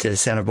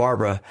Santa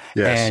Barbara.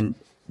 Yes. And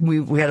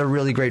we had a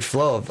really great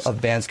flow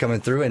of bands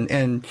coming through.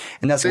 And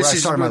that's where I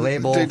started my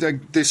label.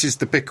 This is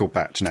the pickle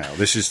patch now.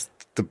 This is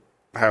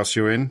house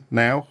you're in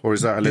now, or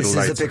is that a little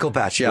later? This is the pickle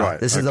patch, yeah. Right,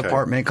 this is the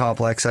apartment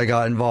complex I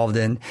got involved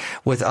in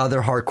with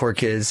other hardcore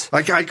kids.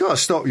 I got to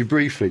stop you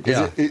briefly,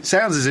 because it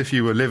sounds as if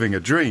you were living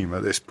a dream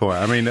at this point.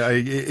 I mean,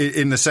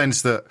 in the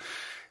sense that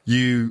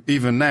you,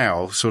 even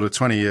now, sort of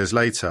 20 years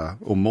later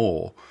or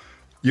more,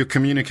 you're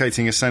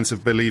communicating a sense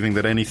of believing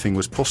that anything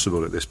was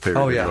possible at this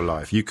period of your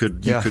life. You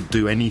could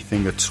do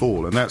anything at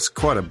all, and that's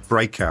quite a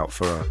breakout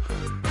for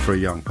a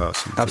young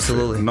person.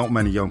 Absolutely. Not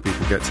many young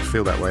people get to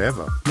feel that way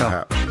ever,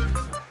 perhaps.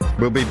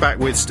 We'll be back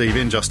with Steve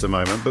in just a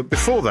moment, but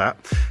before that,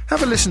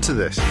 have a listen to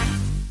this.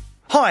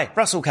 Hi,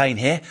 Russell Kane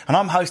here, and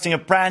I'm hosting a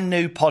brand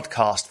new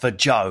podcast for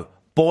Joe,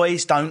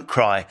 Boys Don't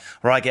Cry,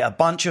 where I get a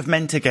bunch of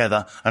men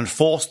together and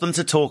force them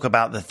to talk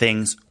about the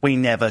things we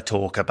never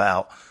talk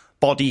about.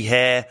 Body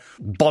hair,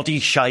 body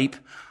shape,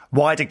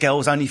 why do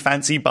girls only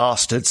fancy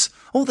bastards?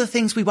 All the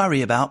things we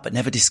worry about but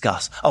never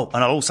discuss. Oh,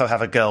 and I'll also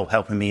have a girl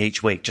helping me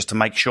each week just to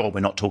make sure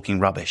we're not talking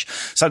rubbish.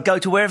 So go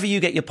to wherever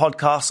you get your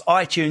podcasts,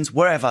 iTunes,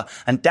 wherever,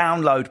 and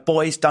download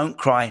Boys Don't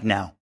Cry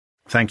now.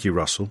 Thank you,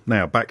 Russell.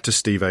 Now back to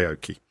Steve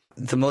Aoki.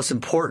 The most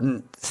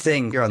important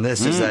thing here on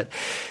this is that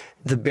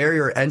the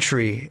barrier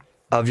entry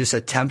of just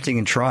attempting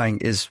and trying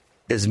is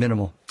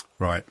minimal.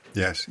 Right.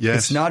 Yes.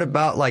 It's not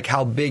about like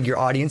how big your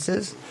audience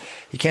is.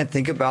 You can't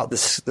think about the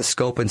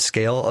scope and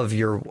scale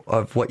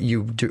of what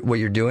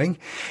you're doing.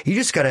 You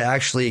just got to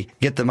actually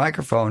get the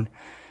microphone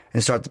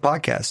and start the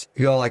podcast.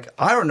 You go like,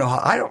 I don't know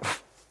how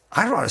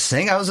to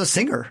sing. I was a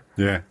singer.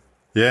 Yeah.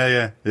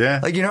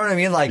 Like, you know what I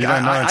mean? Like, you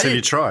don't know until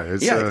you try.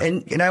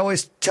 And I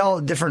always tell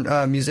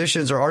different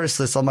musicians or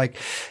artists, I'm like,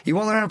 you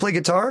want to learn how to play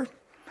guitar?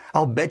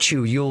 I'll bet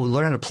you'll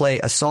learn how to play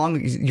a song,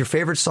 your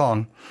favorite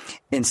song,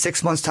 in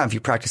 6 months' time if you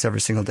practice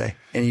every single day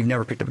and you've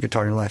never picked up a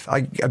guitar in your life.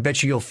 I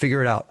bet you'll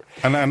figure it out.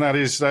 And that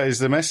is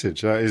the message.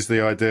 That is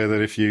the idea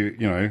that if you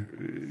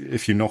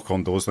knock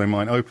on doors, they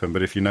might open,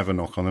 but if you never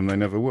knock on them, they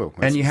never will.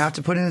 And you have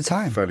to put in the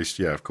time.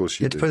 Of course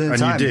you did. Put in the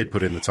time. You did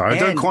put in the time. I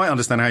don't quite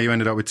understand how you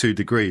ended up with 2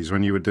 degrees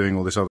when you were doing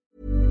all this other.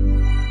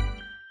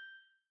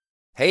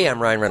 Hey,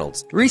 I'm Ryan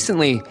Reynolds.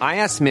 Recently, I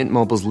asked Mint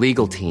Mobile's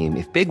legal team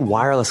if big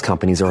wireless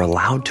companies are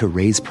allowed to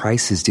raise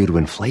prices due to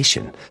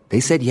inflation. They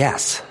said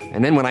yes.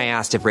 And then when I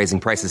asked if raising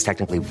prices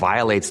technically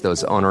violates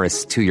those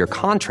onerous 2-year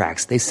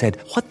contracts, they said,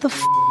 "What the f***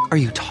 are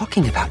you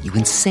talking about, you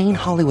insane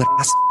Hollywood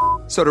ass?"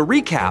 So to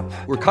recap,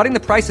 we're cutting the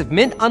price of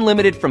Mint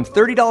Unlimited from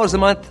 $30 a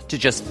month to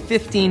just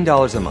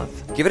 $15 a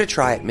month. Give it a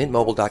try at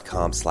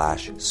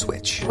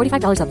mintmobile.com/switch.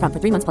 $45 up front for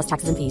 3 months plus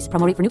taxes and fees.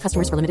 Promo rate for new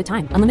customers for limited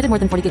time. Unlimited more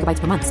than 40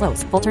 gigabytes per month.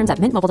 Slows full terms at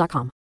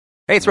mintmobile.com.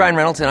 Hey, it's Ryan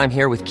Reynolds, and I'm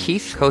here with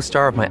Keith,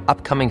 co-star of my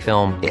upcoming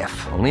film, If,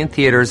 only in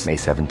theaters May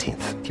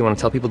 17th. Do you want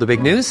to tell people the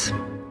big news?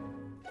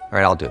 All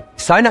right, I'll do it.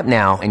 Sign up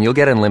now and you'll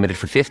get unlimited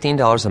for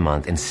 $15 a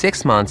month and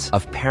 6 months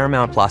of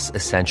Paramount Plus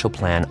Essential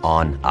Plan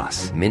on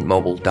us.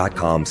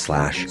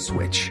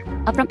 mintmobile.com/switch.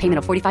 Upfront payment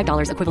of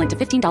 $45 equivalent to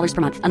 $15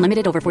 per month.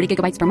 Unlimited over 40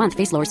 gigabytes per month.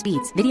 Face lower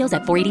speeds. Videos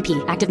at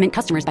 480p. Active Mint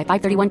customers by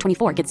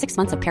 531.24 get 6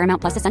 months of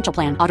Paramount Plus Essential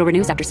Plan. Auto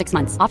renews after 6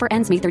 months. Offer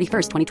ends May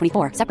 31st,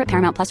 2024. Separate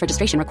Paramount Plus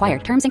registration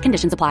required. Terms and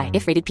conditions apply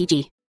if rated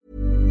PG.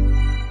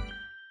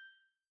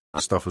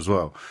 Stuff as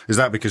well. Is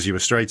that because you were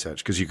straight edge?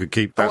 Because you could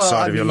keep that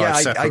side of your life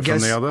separate from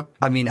the other?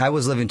 I mean, I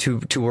was living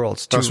two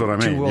worlds. That's what I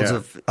mean. 2 worlds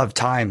of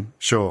time.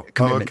 Sure.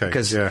 Commitment,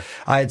 because I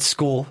had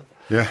school.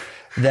 Yeah.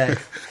 But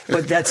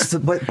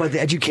the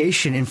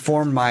education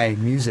informed my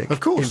music.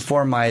 Of course.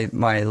 Informed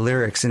my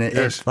lyrics, and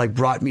it like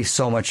brought me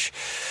so much.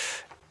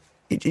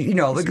 Was it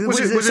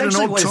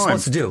essentially what it's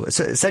supposed to do. It's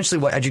essentially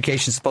what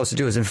education is supposed to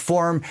do is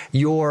inform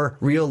your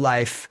real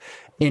life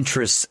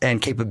interests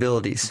and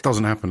capabilities. It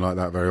doesn't happen like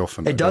that very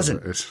often. It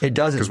doesn't. It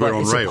doesn't. Because we're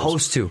on rails. It's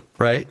supposed to,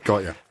 right?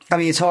 Got you. I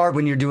mean, it's hard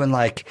when you're doing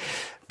like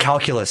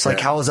calculus. Like,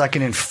 how is that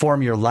going to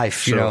inform your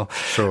life? You know.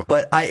 Sure.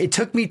 But it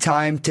took me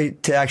time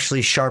to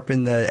actually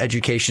sharpen the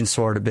education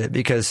sword a bit,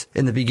 because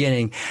in the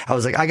beginning I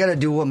was like, I got to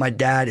do what my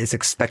dad is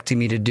expecting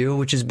me to do,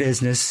 which is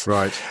business.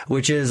 Right.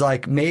 Which is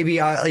like, maybe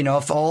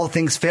if all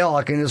things fail,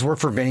 I can just work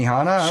for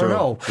Benihana. I don't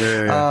know.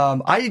 Yeah.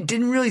 I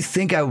didn't really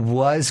think I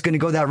was going to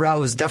go that route.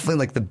 It was definitely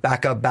like the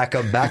backup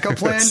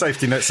plan.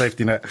 safety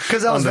net.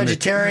 Because I was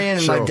vegetarian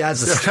and my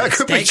dad's a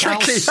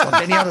steakhouse.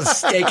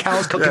 Benihana's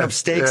steakhouse cooking up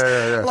steaks.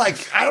 Yeah.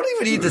 Like, I don't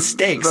even eat the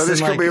steaks. No,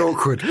 this could be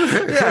awkward.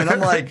 Yeah, and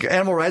I'm like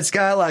animal rights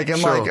guy. Like,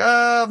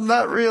 I'm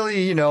not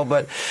really,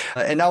 but,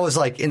 and I was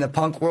like in the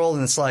punk world,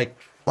 and it's like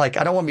I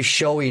don't want to be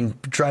showing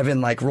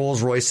driving like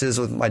Rolls Royces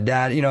with my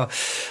dad, No,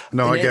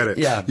 I get it.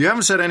 Yeah. You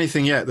haven't said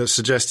anything yet that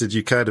suggested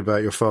you cared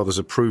about your father's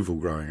approval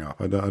growing up.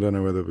 I don't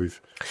know whether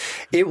we've.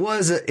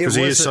 Because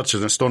he is such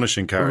an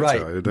astonishing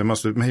character.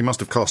 Right. He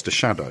must have cast a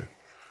shadow.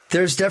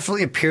 There's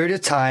definitely a period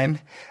of time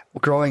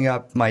growing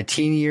up, my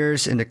teen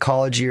years into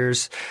college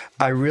years,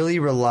 I really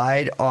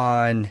relied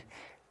on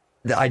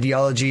the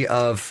ideology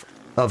of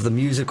the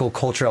musical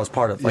culture I was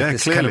part of, like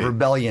this kind of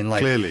rebellion,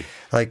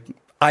 like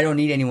I don't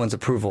need anyone's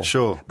approval.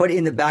 Sure. But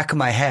in the back of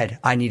my head,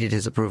 I needed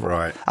his approval.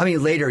 Right. I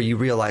mean, later you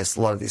realize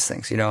a lot of these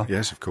things,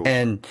 Yes, of course.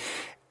 And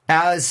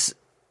as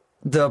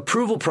the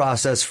approval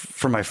process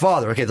for my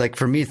father, like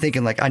for me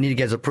thinking like I need to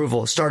get his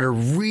approval, started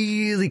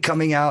really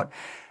coming out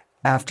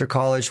after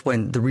college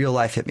when the real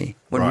life hit me.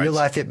 When real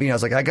life hit me, I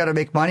was like, I got to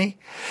make money.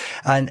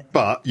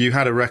 But you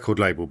had a record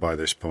label by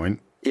this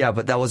point. Yeah,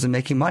 but that wasn't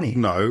making money.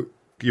 No,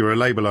 you were a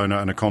label owner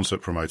and a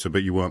concert promoter,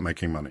 but you weren't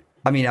making money.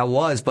 I mean, I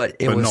was, but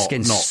it was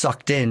getting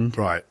sucked in.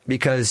 Right.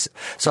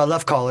 So I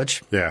left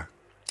college. Yeah.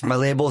 My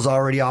label's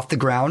already off the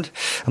ground.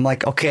 I'm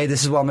like, okay,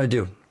 this is what I'm going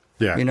to do.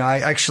 Yeah. You know, I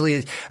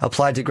actually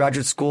applied to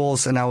graduate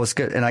schools and I was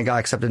good, and I got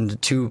accepted into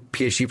 2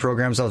 PhD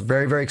programs. I was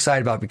very, very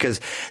excited about because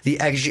the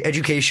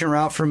education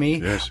route for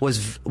me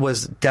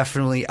was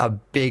definitely a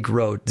big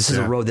road. This is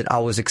a road that I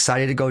was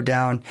excited to go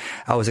down.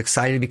 I was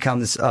excited to become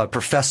this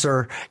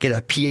professor, get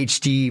a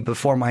PhD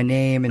before my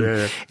name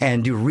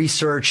and do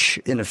research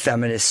in a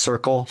feminist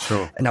circle.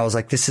 Sure. And I was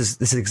like, this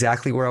is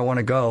exactly where I want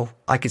to go.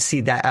 I could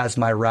see that as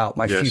my route,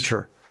 my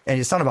future. And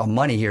it's not about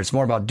money here. It's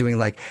more about doing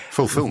like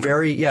fulfillment.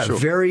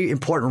 Very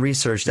important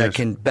research that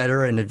can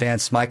better and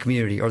advance my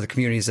community or the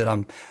communities that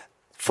I'm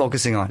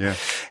focusing on. Yeah.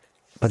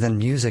 But then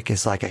music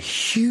is like a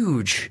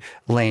huge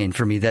lane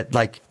for me that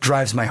like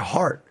drives my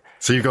heart.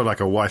 So you've got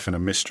like a wife and a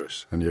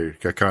mistress, and you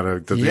got kind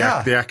of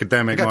the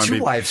academic. I got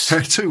 2 wives.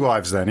 2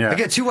 wives then, yeah. I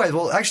got 2 wives.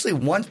 Well, actually,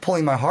 one's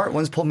pulling my heart,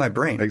 one's pulling my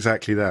brain.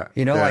 Exactly that.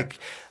 You know,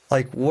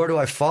 like where do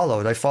I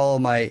follow? Do I follow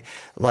my,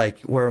 like,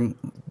 where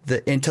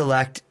the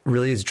intellect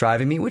really is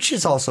driving me, which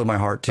is also my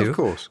heart too. Of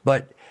course.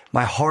 But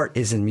my heart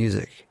is in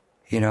music,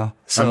 you know?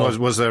 So, and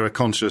was there a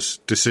conscious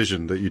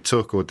decision that you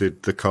took, or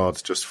did the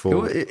cards just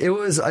fall? It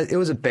was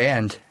a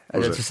band,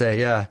 I'd have to say,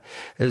 yeah.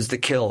 It was The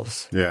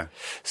Kills. Yeah.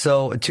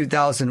 So in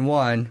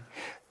 2001,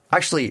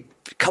 actually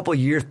a couple of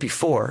years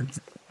before,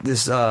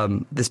 this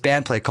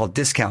band played called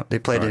Discount. They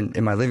played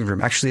in my living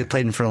room. Actually, they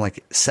played in front of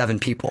like 7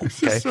 people.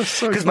 Okay,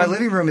 because my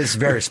living room is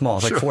very small.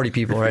 It's like 40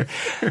 people, right?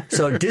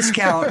 So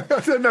Discount. I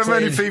don't know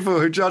many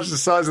people who judge the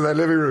size of their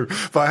living room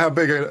by how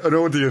big an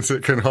audience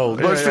it can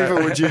hold. Most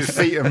people would use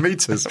feet and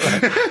meters.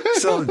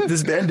 So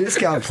this band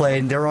Discount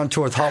played. They were on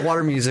tour with Hot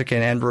Water Music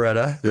and Ann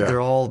Beretta. Yeah.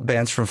 They're all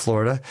bands from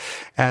Florida,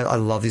 and I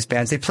love these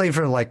bands. They played in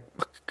front of like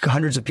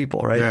hundreds of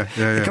people, right?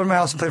 They come to my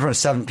house and play in front of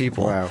 7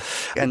 people. Wow.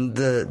 And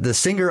the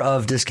singer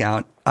of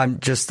Discount,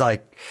 I'm just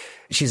like,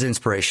 she's an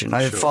inspiration.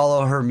 I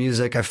follow her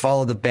music. I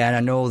follow the band.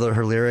 I know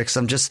her lyrics.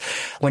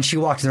 When she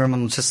walked in the room,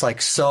 I'm just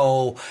like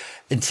so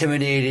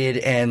intimidated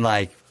and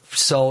like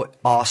so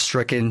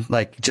awestricken,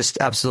 like just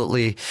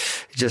absolutely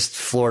just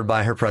floored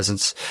by her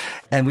presence.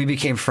 And we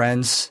became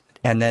friends.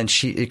 And then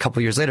a couple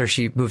of years later,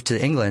 she moved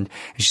to England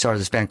and she started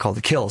this band called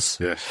The Kills.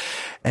 Yes.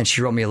 And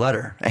she wrote me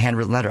a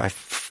handwritten letter. I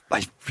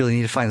really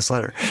need to find this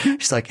letter.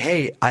 She's like,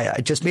 hey,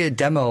 I just made a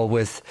demo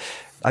with,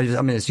 I'm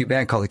in this new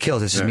band called The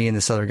Kills. It's just me and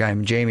this other guy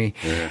named Jamie.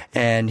 Yeah.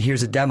 And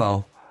here's a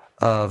demo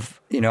of,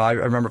 you know, I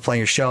remember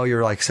playing your show.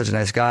 You're like such a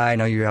nice guy. I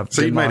know you have.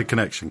 So you made a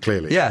connection,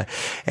 clearly. Yeah.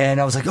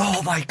 And I was like,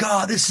 oh my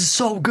God, this is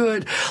so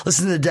good.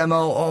 Listen to the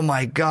demo. Oh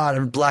my God.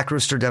 A Black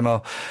Rooster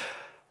demo.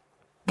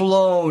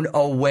 Blown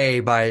away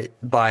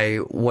by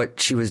what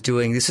she was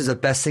doing. This is the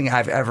best thing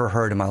I've ever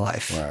heard in my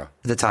life. Wow. At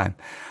the time.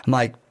 I'm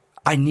like,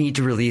 I need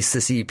to release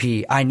this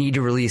EP. I need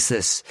to release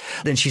this.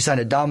 Then she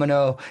signed a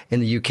Domino in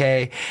the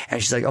UK,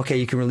 and she's like, okay,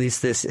 you can release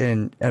this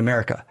in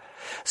America.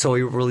 So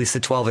we released the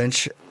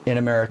 12-inch in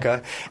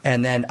America,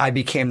 and then I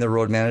became their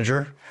road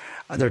manager,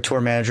 their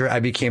tour manager. I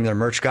became their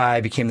merch guy.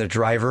 I became their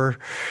driver.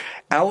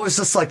 I was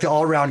just like the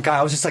all-around guy.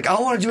 I was just like, I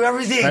want to do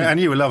everything. And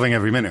you were loving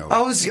every minute of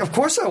it. Of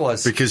course I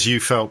was. Because you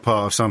felt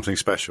part of something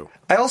special.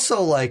 I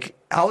also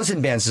I was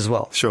in bands as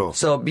well. Sure.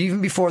 So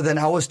even before then,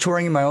 I was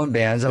touring in my own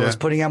bands. I was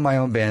putting out my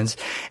own bands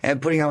and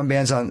putting out my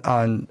bands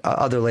on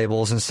other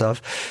labels and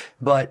stuff.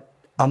 But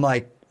I'm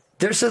like,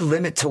 there's a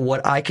limit to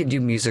what I can do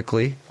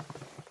musically,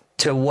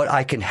 to what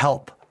I can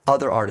help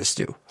other artists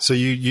do. So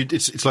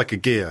it's like a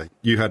gear.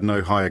 You had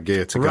no higher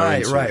gear to go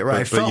into.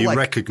 Right. But you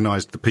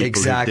recognized the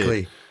people who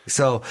did.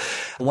 So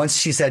once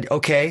she said,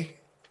 okay,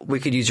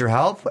 we could use your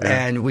help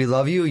and we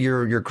love you.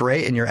 You're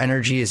great and your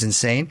energy is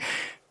insane.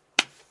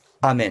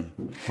 I'm in.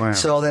 Wow.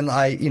 So then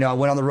I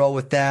went on the road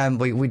with them.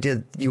 We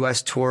did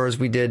US tours.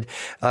 We did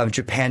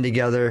Japan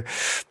together.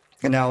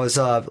 And I was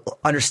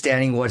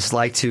understanding what it's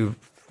like to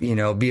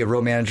be a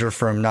road manager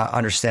from not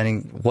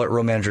understanding what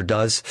road manager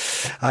does.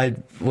 I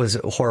was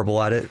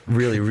horrible at it.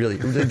 Really, really.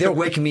 They were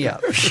waking me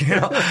up.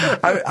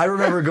 I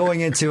remember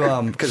going into,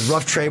 cause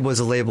Rough Trade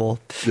was a label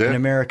in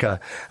America.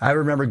 I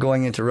remember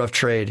going into Rough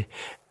Trade.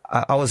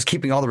 I was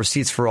keeping all the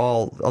receipts for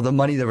all the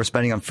money that we're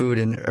spending on food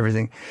and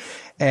everything.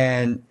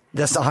 And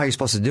that's not how you're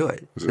supposed to do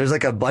it. There's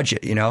like a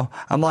budget,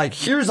 I'm like,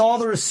 here's all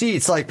the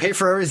receipts, like pay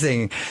for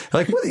everything.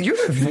 Like, what, you're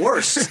the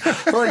worst.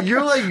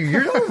 You're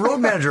not a road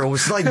manager.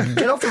 It's like,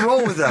 get off the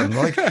road with them.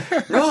 Like,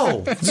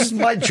 no, this is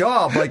my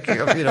job. Like,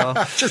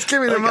 just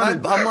give me the money.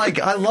 I'm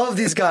like, I love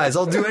these guys.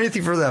 I'll do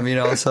anything for them,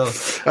 so.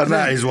 And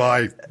that is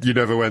why you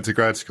never went to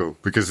grad school,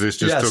 because this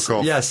just took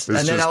off. Yes. And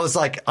then I was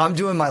like, I'm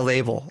doing my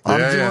label.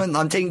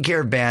 I'm taking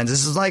care of bands.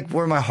 This is like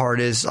where my heart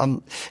is.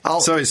 So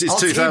it's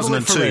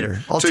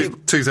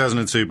 2002.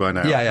 2002 by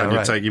now. Yeah,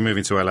 and you're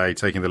moving to LA,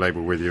 taking the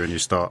label with you, and you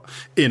start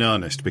in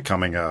earnest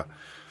becoming a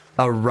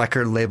A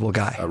record label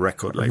guy. A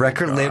record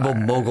label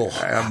mogul.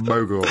 A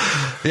mogul.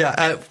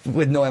 Yeah,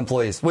 with no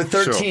employees. With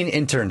 13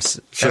 interns,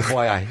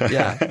 FYI.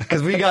 Yeah,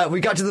 because we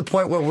got to the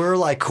point where we were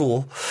like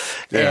cool.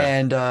 Yeah.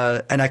 And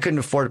I couldn't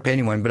afford to pay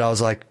anyone, but I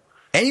was like,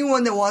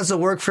 anyone that wants to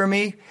work for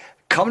me,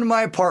 come to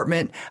my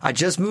apartment. I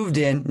just moved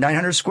in,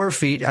 900 square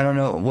feet. I don't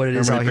know what it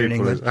is out here in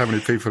England. How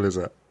many people is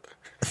that?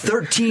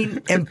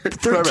 13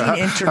 interns.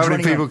 How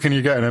many people can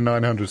you get in a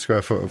 900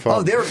 square foot apartment?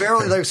 Oh, they were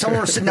barely, like, someone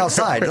was sitting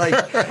outside. Like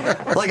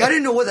I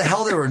didn't know what the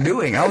hell they were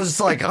doing. I was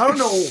like, I don't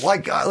know,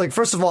 like,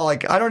 first of all,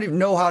 like, I don't even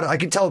know how to, I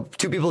can tell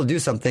two people to do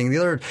something. The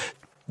other,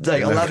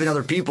 like, 11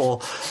 other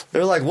people,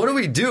 they're like, what do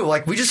we do?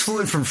 Like, we just flew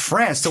in from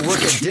France to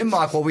work at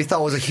Dimmock, what we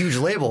thought was a huge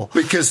label.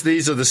 Because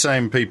these are the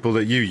same people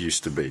that you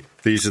used to be.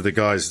 These are the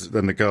guys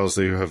and the girls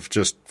who have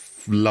just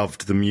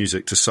loved the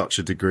music to such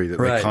a degree that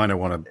they kind of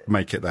want to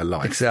make it their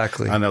life.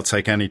 Exactly. And they'll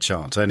take any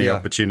chance, any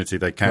opportunity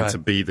they can to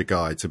be the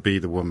guy, to be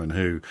the woman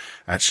who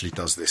actually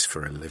does this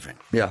for a living.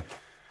 Yeah.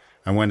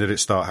 And when did it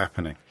start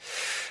happening?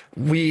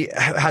 We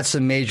had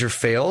some major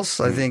fails,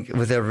 I think,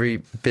 with every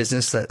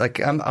business that, like,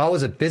 I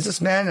was a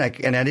businessman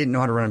and I didn't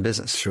know how to run a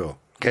business. Sure.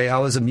 Okay. I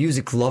was a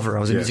music lover.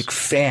 I was a music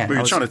fan. But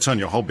you're trying to turn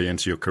your hobby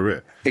into your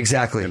career.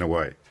 Exactly. In a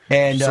way.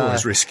 And it's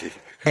always risky.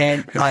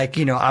 And, like,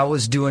 you know, I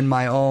was doing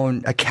my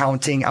own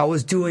accounting. I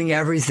was doing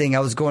everything.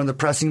 I was going to the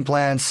pressing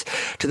plants,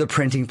 to the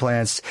printing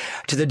plants,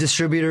 to the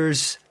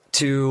distributors,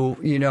 to,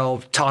 you know,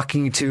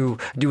 talking to,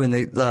 doing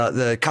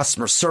the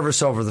customer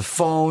service over the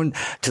phone,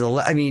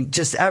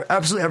 just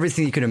absolutely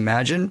everything you can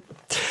imagine.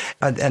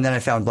 And then I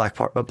found Block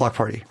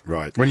Party.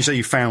 Right. When you say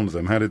you found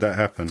them, how did that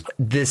happen?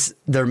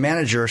 Their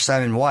manager,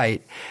 Simon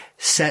White,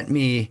 sent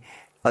me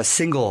a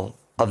single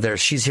of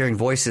theirs, She's Hearing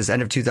Voices,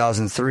 end of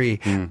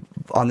 2003,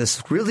 on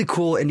this really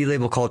cool indie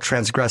label called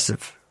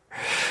Transgressive.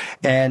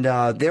 And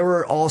they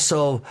were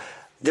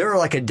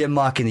like a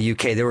Dimmock in the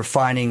UK. They were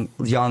finding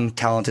young,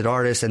 talented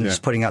artists and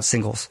just putting out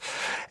singles.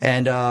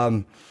 And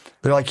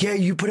they're like, yeah,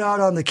 you put out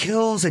On the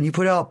Kills and you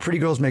put out Pretty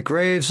Girls Make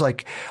Graves.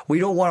 Like, we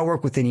don't want to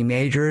work with any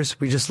majors.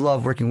 We just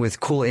love working with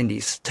cool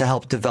indies to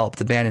help develop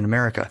the band in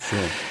America.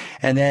 Sure.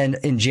 And then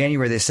in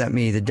January, they sent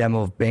me the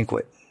demo of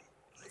Banquet.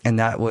 And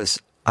that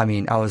was, I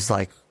was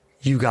like,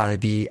 you gotta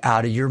be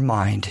out of your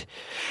mind.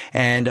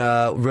 And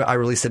I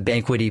released a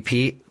Banquet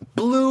EP.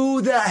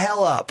 Blew the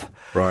hell up.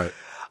 Right.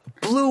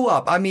 Blew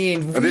up.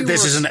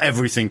 This is an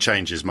everything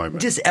changes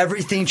moment. Just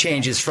everything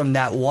changes from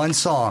that one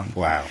song.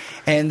 Wow.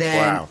 And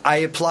then I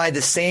applied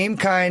the same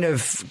kind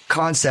of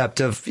concept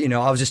of, you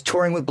know, I was just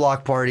touring with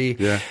Block Party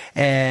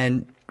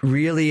and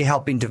really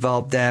helping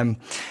develop them,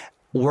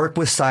 work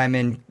with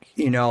Simon,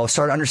 you know,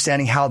 started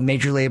understanding how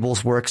major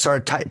labels work,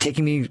 started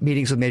taking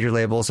meetings with major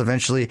labels,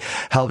 eventually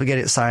helped get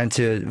it signed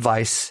to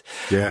Vice,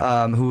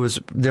 who was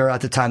there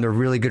at the time. They're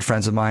really good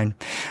friends of mine,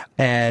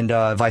 and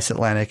Vice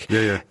Atlantic.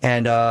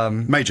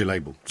 And major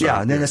label.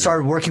 And then I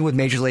started working with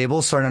major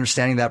labels, started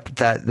understanding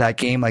that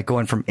game, like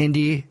going from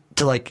indie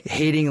to like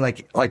hating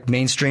like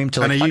mainstream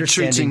to like understanding. And are you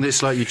treating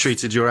this like you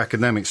treated your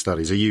academic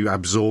studies? Are you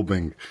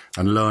absorbing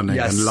and learning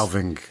and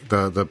loving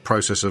the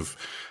process of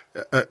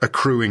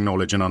accruing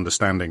knowledge and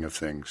understanding of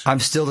things? I'm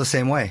still the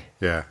same way.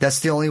 Yeah. That's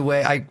the only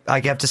way I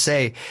have to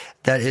say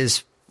that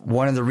is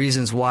one of the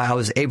reasons why I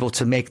was able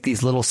to make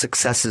these little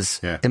successes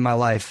in my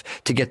life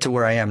to get to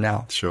where I am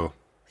now. Sure.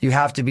 You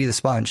have to be the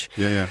sponge.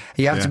 Yeah.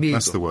 You have to be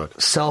that's the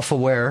word.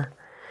 Self-aware,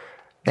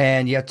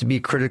 and you have to be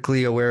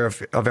critically aware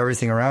of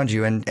everything around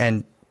you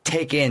and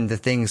take in the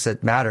things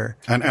that matter.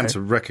 And to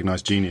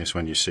recognize genius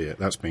when you see it.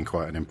 That's been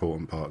quite an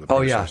important part of the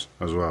process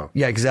as well.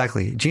 Yeah,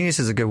 exactly. Genius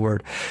is a good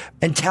word.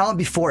 And talent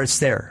before it's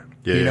there.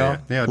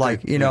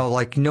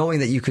 Like knowing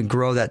that you can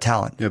grow that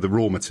talent. Yeah, the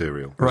raw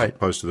material as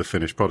opposed to the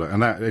finished product.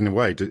 And that, in a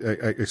way,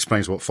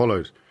 explains what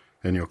followed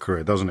in your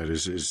career, doesn't it?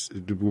 Is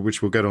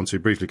which we'll get onto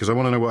briefly, because I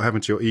want to know what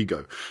happened to your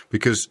ego.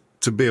 Because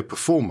to be a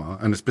performer,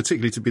 and it's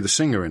particularly to be the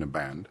singer in a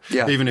band,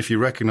 even if you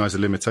recognise the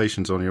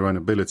limitations on your own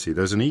ability,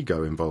 there's an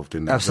ego involved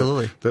in that.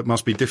 Absolutely. That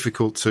must be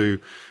difficult to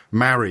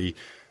marry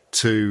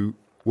to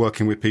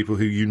working with people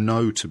who you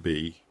know to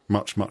be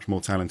much, much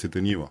more talented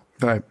than you are.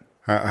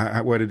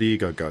 Right. Where did the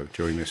ego go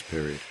during this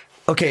period?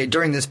 Okay,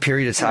 during this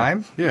period of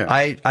time,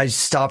 I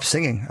stopped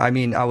singing.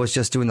 I was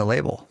just doing the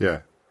label.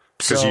 Yeah.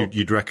 Because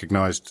you'd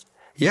recognised...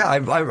 Yeah, I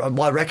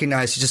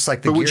recognize just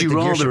like the But gear, would you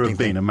rather have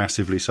been thing. a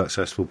massively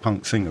successful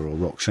punk singer or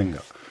rock singer?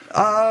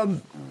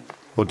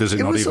 Or does it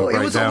not even break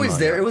down? It was always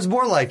there. It was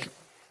more like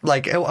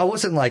I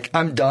wasn't like,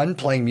 I'm done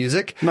playing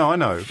music. No, I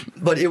know.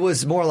 But it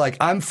was more like,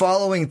 I'm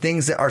following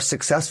things that are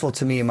successful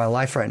to me in my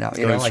life right now.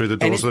 Going through the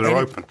doors that are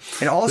open.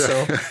 And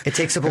also, it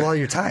takes up a lot of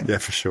your time. Yeah,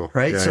 for sure.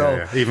 Right?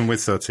 Yeah. Even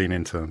with 13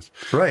 interns.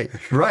 Right.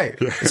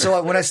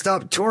 So when I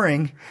stopped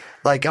touring,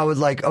 like, I would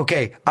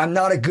okay, I'm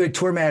not a good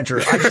tour manager.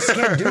 I just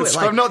can't do it.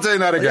 So I'm not doing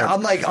that again.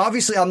 I'm like,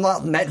 obviously, I'm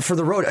not meant for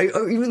the road,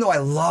 even though I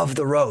love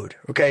the road.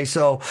 Okay,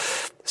 so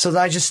then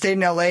I just stayed in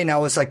LA, and I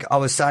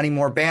was signing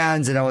more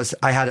bands, and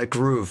I had a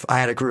groove.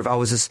 I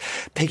was just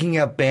picking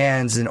up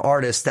bands and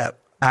artists that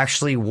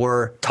actually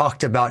were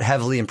talked about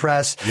heavily in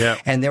press. Yeah.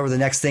 And they were the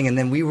next thing. And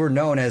then we were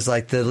known as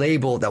like the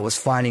label that was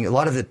finding a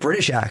lot of the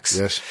British acts.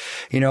 Yes.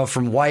 You know,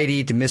 from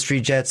Whitey to Mystery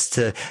Jets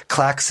to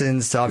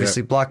Klaxons to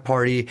obviously Block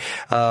Party,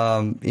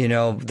 you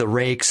know, the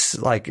Rakes,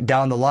 like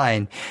down the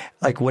line,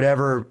 like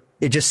whatever.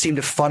 It just seemed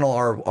to funnel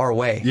our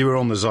way. You were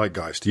on the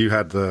zeitgeist. You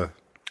had the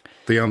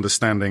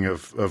understanding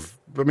of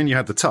I mean, you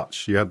had the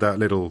touch. You had that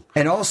little.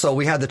 And also,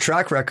 we had the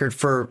track record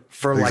for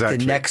like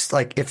the next,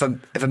 like if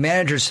a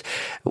manager's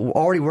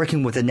already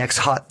working with the next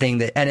hot thing,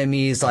 the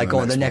enemies like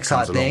the next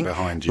hot thing,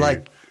 behind you.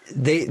 like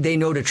they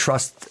know to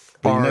trust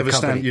our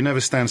company. You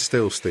never stand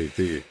still, Steve,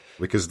 do you?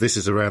 Because this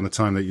is around the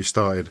time that you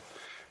started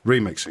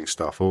remixing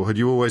stuff, or had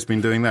you always been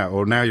doing that,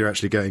 or now you're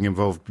actually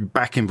getting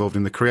back involved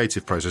in the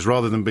creative process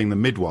rather than being the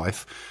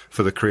midwife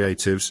for the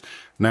creatives?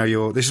 Now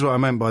this is what I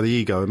meant by the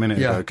ego a minute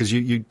ago, because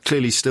you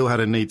clearly still had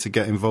a need to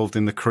get involved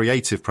in the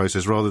creative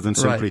process rather than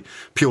simply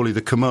purely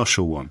the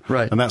commercial one.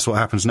 Right. And that's what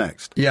happens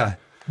next. Yeah.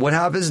 What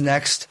happens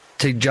next,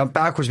 to jump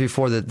backwards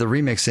before the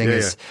remixing,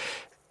 is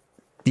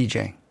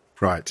DJing.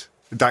 Right.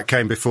 That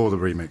came before the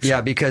remix.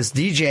 Yeah, because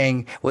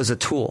DJing was a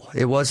tool.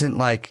 It wasn't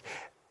like,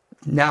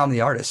 now I'm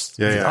the artist.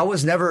 Yeah.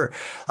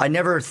 I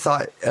never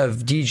thought of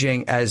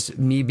DJing as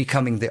me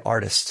becoming the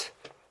artist.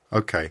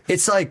 Okay.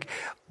 It's like,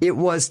 it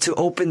was to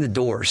open the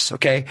doors,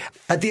 okay?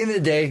 At the end of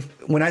the day,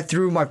 when I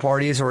threw my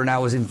parties or when I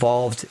was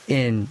involved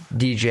in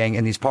DJing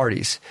in these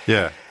parties,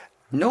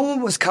 no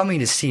one was coming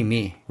to see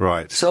me.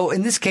 Right. So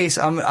in this case,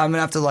 I'm going to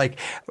have to like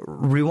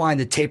rewind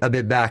the tape a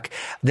bit back,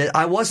 that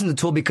I wasn't the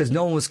tool because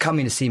no one was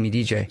coming to see me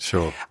DJ.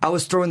 Sure. I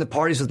was throwing the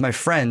parties with my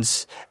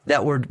friends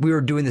we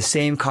were doing the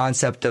same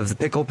concept of the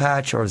pickle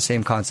patch, or the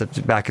same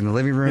concept back in the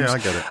living rooms. Yeah, I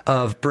get it.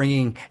 Of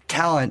bringing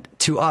talent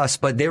to us,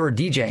 but they were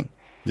DJing.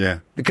 Yeah.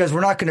 Because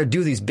we're not going to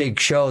do these big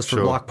shows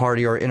for Block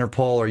Party or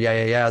Interpol or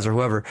Yeah Yeahs or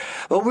whoever.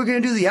 But we're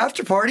going to do the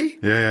after party.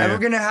 And we're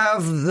going to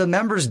have the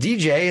members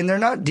DJ, and they're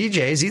not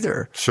DJs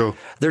either. Sure.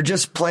 They're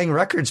just playing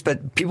records,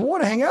 but people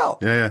want to hang out.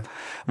 Yeah.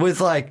 With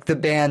like the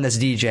band that's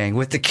DJing,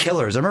 with the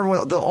Killers. I remember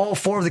when all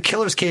four of the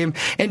Killers came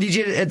and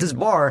DJed at this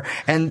bar,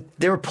 and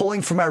they were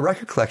pulling from my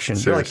record collection.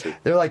 Seriously.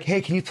 They're like,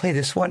 hey, can you play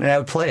this one? And I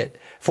would play it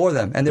for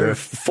them. And there were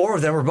four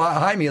of them were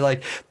behind me,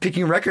 like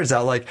picking records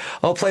out, like,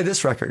 I'll play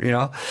this record, you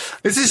know?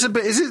 Is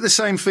it the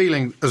same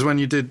feeling as when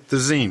you did the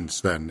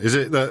zines then? Is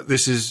it that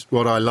this is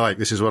what I like,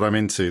 this is what I'm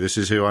into, this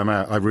is who I'm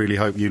at, I really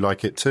hope you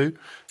like it too?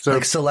 So,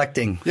 like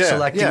selecting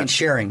and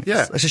sharing.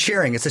 Yeah. It's a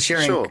sharing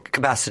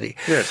capacity.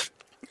 Yes.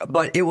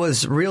 But it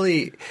was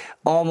really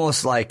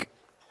almost like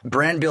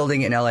brand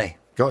building in LA.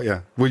 Got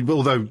ya.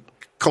 Although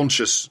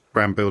conscious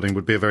brand building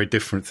would be a very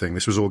different thing.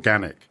 This was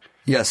organic.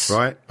 Yes.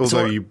 Right?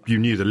 Although you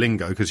knew the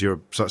lingo because you're a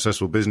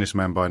successful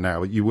businessman by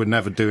now. You were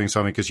never doing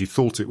something because you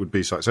thought it would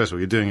be successful.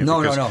 You're doing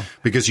it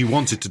because you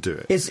wanted to do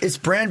it. It's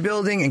brand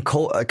building and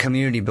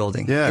community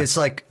building. Yeah.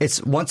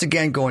 It's once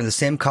again going the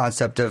same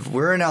concept of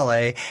we're in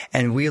LA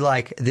and we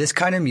like this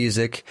kind of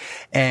music,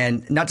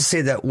 and not to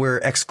say that we're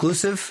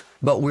exclusive,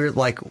 but we're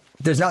like,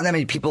 there's not that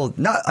many people,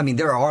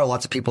 there are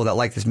lots of people that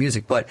like this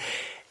music, but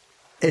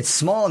it's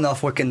small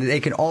enough where they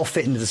can all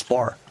fit into this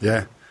bar.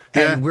 Yeah.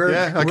 And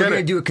we're going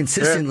to do it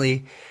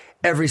consistently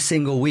every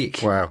single week.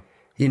 Wow.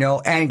 You know,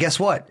 and guess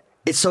what?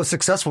 It's so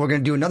successful, we're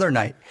going to do another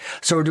night.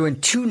 So we're doing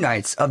 2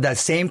 nights of that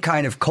same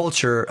kind of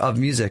culture of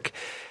music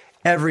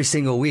every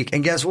single week.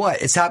 And guess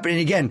what? It's happening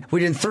again. We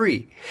did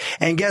 3.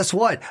 And guess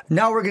what?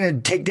 Now we're going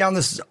to take down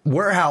this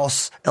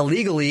warehouse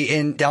illegally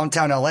in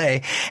downtown LA,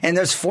 and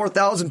there's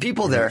 4,000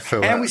 people there.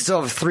 And we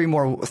still have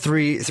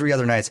 3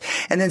 other nights.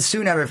 And then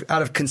soon,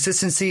 out of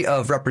consistency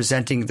of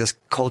representing this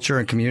culture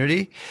and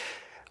community,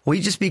 we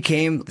just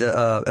became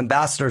the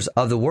ambassadors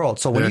of the world.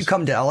 So when you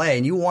come to LA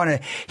and you want to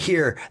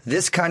hear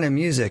this kind of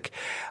music,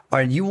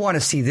 or you want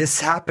to see this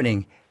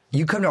happening,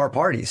 you come to our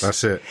parties.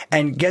 That's it.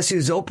 And guess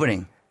who's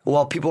opening?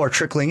 Well, people are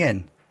trickling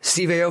in.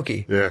 Steve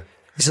Aoki. Yeah.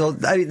 So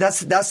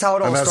that's how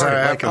it all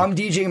started. Like, I'm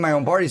DJing my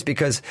own parties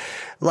because,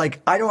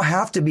 like, I don't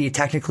have to be a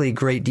technically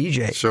great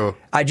DJ. Sure.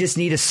 I just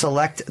need to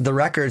select the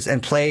records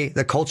and play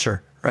the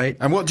culture, right?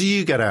 And what do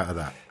you get out of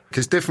that?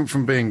 Because it's different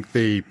from being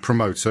the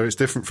promoter. It's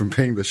different from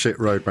being the shit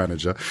road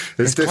manager.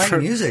 It's different.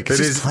 Playing music. But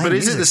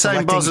is it the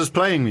same buzz as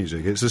playing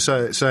music? It's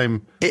the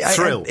same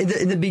thrill.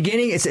 In the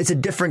beginning, it's a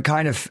different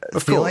kind of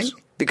feeling. Course.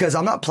 Because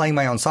I'm not playing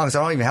my own songs.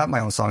 I don't even have my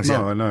own songs yet.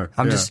 No, I know.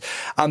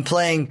 I'm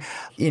playing,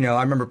 I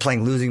remember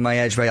playing Losing My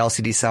Edge by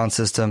LCD Sound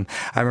System.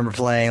 I remember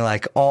playing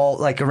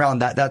around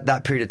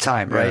that period of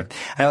time, right?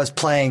 And I was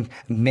playing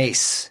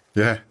Mace.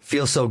 Yeah.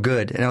 Feel So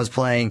Good. And I was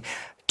playing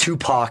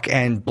Tupac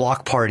and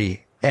Block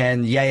Party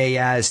and Yeah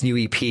Yeah's new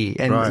EP.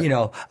 And,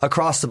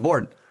 across the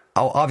board.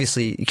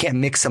 Obviously, you can't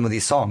mix some of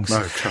these songs. No,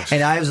 gosh.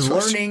 And I was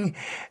learning,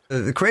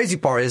 the crazy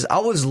part is I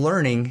was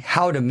learning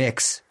how to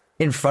mix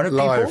in front of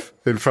live,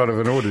 in front of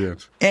an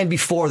audience. And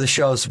before the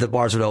shows, the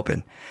bars would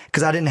open.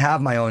 Because I didn't have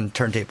my own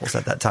turntables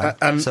at that time.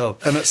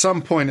 And at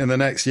some point in the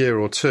next year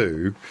or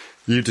two,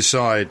 you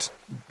decide,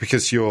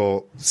 because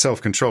your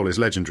self-control is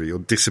legendary, your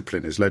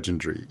discipline is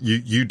legendary,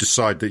 you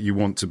decide that you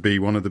want to be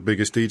one of the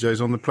biggest DJs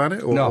on the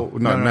planet? Or, No,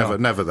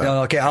 never that.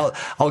 No, okay,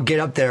 I'll get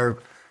up there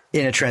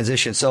in a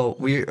transition. So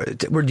we're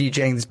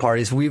DJing these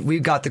parties.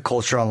 We've got the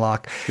culture on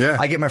lock. Yeah.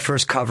 I get my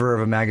first cover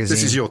of a magazine.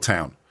 This is your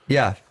town.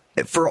 Yeah.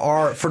 For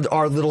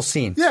our little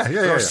scene.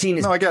 Yeah. Our scene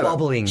is I get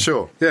bubbling. It.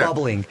 Sure. Yeah.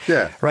 Bubbling.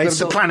 Yeah. Right.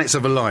 The planets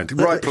have aligned.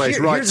 Right place,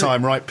 right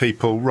time, right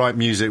people, right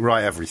music,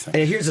 right everything.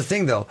 And here's the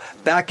thing, though.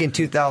 Back in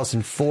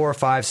 2004,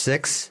 5,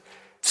 6,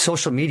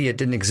 social media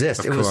didn't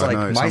exist. It was like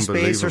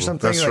MySpace or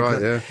something. That's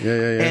right.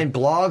 Yeah. And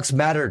blogs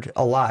mattered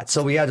a lot.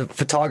 So we had a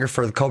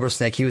photographer, the Cobra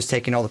Snake. He was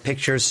taking all the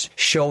pictures,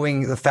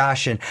 showing the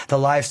fashion, the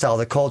lifestyle,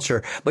 the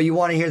culture. But you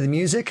want to hear the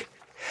music?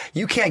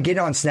 You can't get it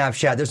on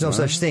Snapchat. There's no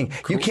such thing.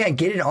 Cool. You can't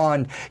get it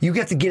on. You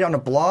have to get it on a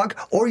blog,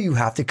 or you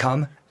have to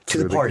come to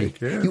the party.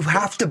 Yeah. You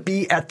have to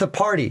be at the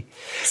party.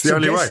 It's the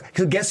only way.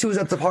 Guess who was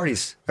at the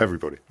parties?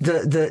 Everybody.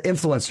 The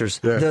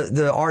influencers,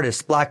 the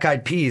artists, Black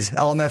Eyed Peas,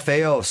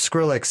 LMFAO,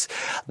 Skrillex.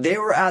 They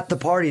were at the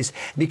parties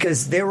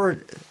because they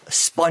were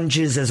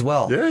sponges as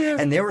well. Yeah.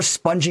 And they were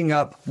sponging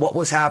up what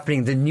was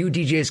happening, the new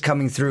DJs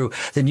coming through,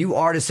 the new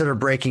artists that are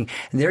breaking,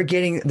 and they're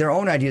getting their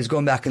own ideas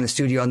going back in the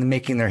studio and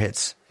making their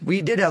hits.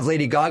 We did have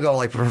Lady Gaga,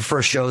 like, for her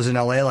first shows in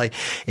LA, like,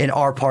 in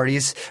our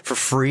parties for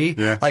free.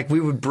 Yeah. Like,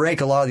 we would break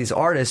a lot of these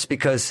artists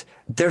because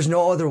there's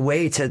no other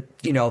way to,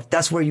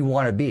 that's where you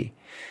want to be.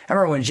 I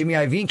remember when Jimmy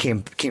Iovine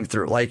came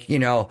through, like,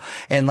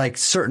 and like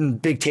certain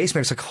big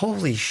tastemakers, like,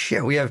 holy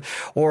shit, we have,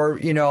 or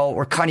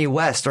Kanye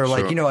West, or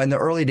like, in the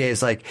early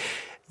days, like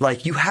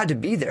you had to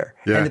be there.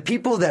 Yeah. And the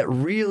people that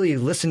really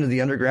listen to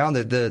the underground,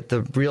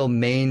 the real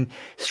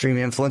mainstream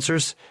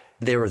influencers,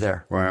 they were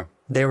there. Wow.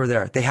 They were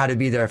there. They had to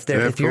be there.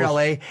 If you're in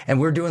LA, and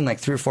we're doing like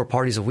 3 or 4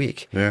 parties a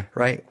week,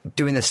 right?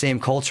 Doing the same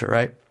culture,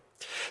 right?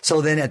 So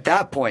then at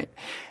that point,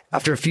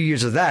 after a few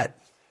years of that,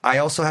 I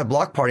also had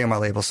Block Party on my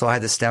label. So I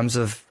had the stems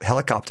of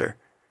Helicopter.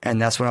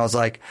 And that's when I was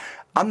like,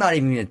 I'm not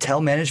even going to tell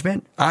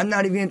management. I'm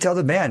not even going to tell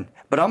the band,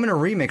 but I'm going to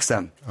remix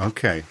them.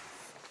 Okay.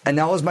 And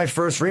that was my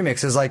first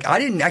remix. Is like, I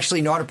didn't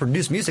actually know how to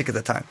produce music at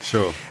the time.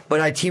 Sure.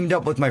 But I teamed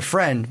up with my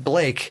friend,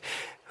 Blake,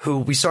 who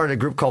we started a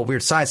group called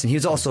Weird Science, and he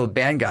was also a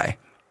band guy.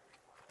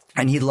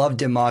 And he loved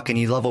Dim Mak, and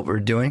he loved what we were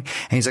doing.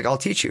 And he's like, I'll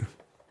teach you.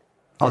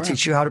 I'll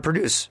teach you how to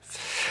produce.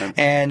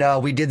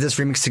 And we did this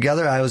remix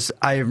together.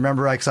 I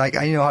remember, I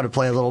know how to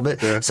play a little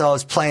bit. Yeah. So I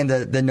was playing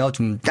the notes,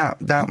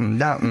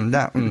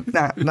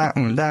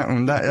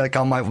 like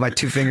on my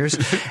 2 fingers.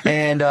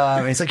 And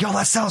he's like, yo,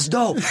 that sounds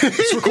dope.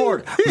 Let's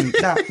record. I'm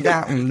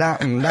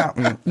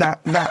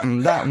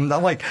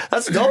like,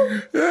 that's dope.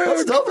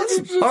 That's dope.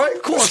 That's all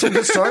right, cool. That's a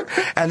good start.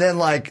 And then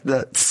like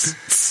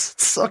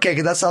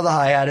okay, that's how the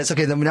hi-hat is.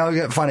 Okay, then now we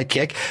gotta find a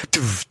kick.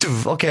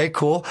 Okay,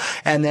 cool.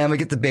 And then we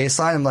get the bass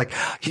line. I'm like,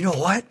 you know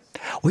what?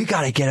 We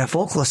got to get a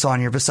vocalist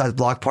on here besides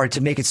Block Party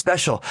to make it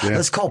special. Yeah.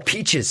 Let's call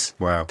Peaches.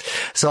 Wow.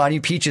 So I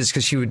knew Peaches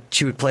because she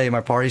would play at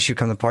my parties. She would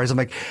come to the parties.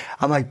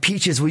 I'm like,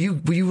 Peaches, will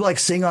you like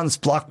sing on this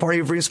Block Party?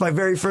 It's my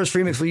very first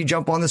remix. Will you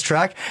jump on this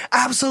track?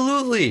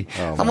 Absolutely.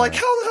 I'm like,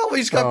 how the hell we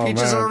just got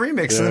Peaches on a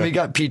remix? Yeah. And then we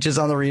got Peaches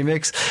on the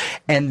remix.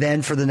 And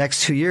then for the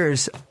next 2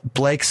 years,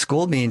 Blake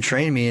schooled me and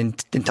trained me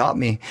and taught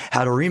me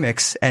how to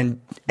remix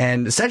and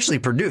essentially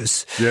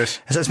produce. Yes.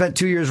 So I spent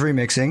 2 years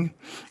remixing.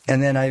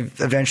 And then I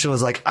eventually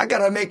was like, I got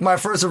to make my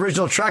first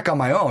original track on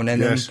my own.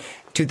 And then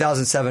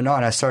 2007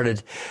 on, I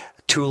started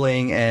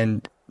tooling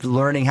and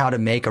learning how to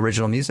make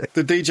original music.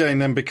 The DJing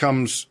then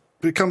becomes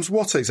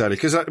what exactly?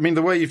 Because, I mean,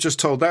 the way you've just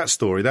told that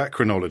story, that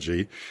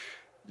chronology,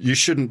 you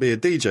shouldn't be a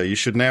DJ. You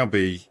should now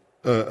be,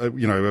 a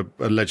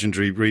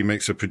legendary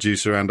remixer,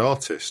 producer, and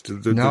artist.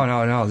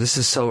 No. This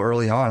is so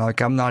early on.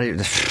 Like, I'm not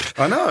even...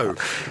 I know.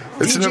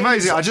 It's an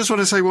amazing... I just want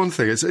to say one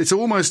thing. It's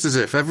almost as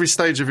if every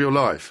stage of your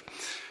life...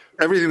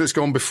 Everything that's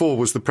gone before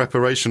was the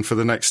preparation for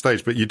the next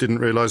stage, but you didn't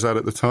realise that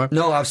at the time?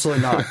 No,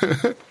 absolutely not.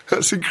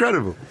 That's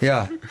incredible.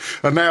 Yeah.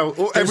 And now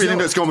everything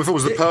that's gone before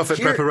was the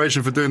perfect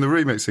preparation for doing the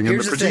remixing and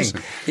the producing.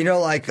 Thing.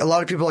 Like a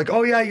lot of people are like,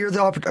 oh yeah, you're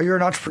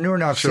an entrepreneur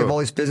now. Sure. You have all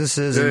these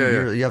businesses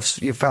and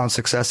you've found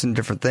success in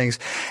different things.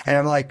 And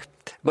I'm like,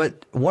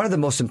 but one of the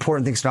most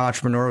important things an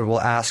entrepreneur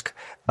will ask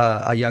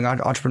a young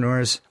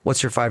entrepreneur is,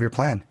 what's your 5-year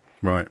plan?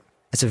 Right.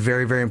 It's a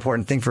very, very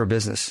important thing for a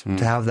business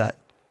to have that.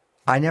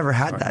 I never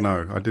had that.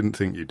 No, I didn't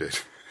think you did.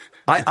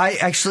 I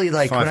actually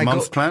like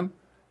 5-month plan.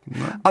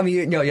 No. I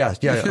mean, yeah.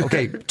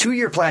 Okay,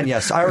 2-year plan.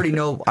 Yes, I already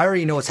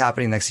know what's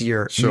happening next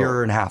year,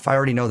 year and a half. I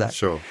already know that.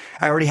 Sure.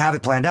 I already have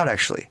it planned out.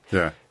 Actually.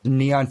 Yeah.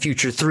 Neon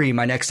Future 3,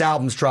 my next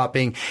album's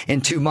dropping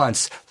in 2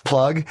 months.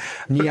 Plug.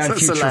 Neon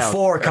Future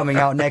 4 coming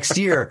out next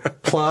year.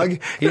 Plug.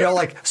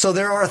 So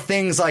there are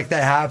things like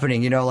that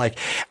happening. Like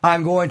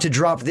I'm going to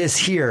drop this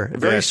here.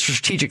 Very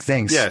strategic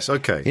things. Yes.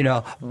 Okay.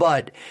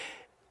 But.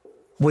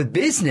 With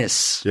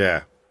business,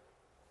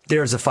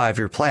 there's a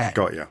 5-year plan.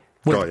 Got you.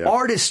 With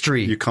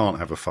artistry, you can't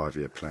have a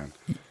 5-year plan.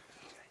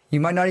 You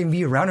might not even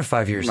be around in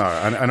 5 years. No,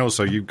 and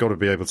also you've got to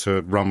be able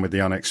to run with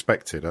the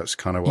unexpected. That's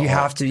kind of what you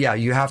have to. Yeah,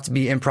 you have to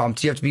be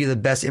impromptu. You have to be the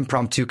best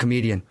impromptu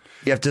comedian.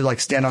 You have to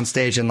like stand on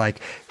stage and like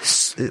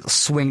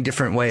swing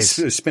different ways,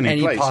 spinning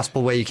any plates.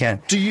 possible way you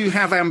can. Do you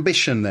have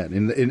ambition then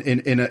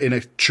in a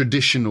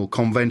traditional,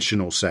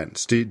 conventional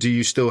sense? Do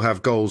you still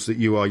have goals that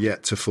you are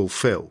yet to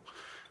fulfill?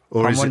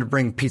 Or I want to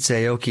bring Pizza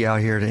Aoki out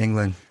here to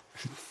England.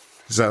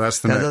 That's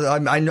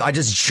the I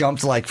just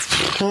jumped like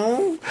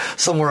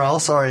somewhere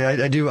else. Sorry,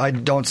 I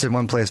don't sit in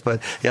one place,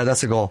 but yeah,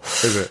 that's the goal.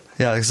 Is it?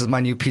 Yeah, this is my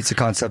new pizza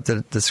concept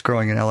that's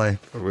growing in LA.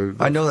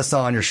 I know that's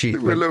not on your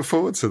sheet. We look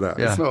forward to that.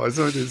 Yeah. But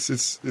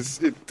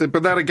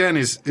that again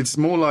it's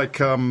more like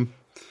an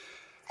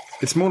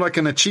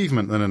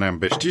achievement than an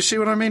ambition. Do you see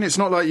what I mean? It's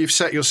not like you've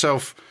set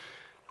yourself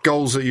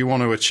goals that you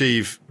want to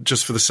achieve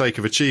just for the sake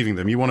of achieving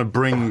them. You want to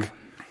bring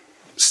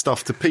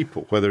stuff to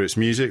people, whether it's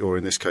music or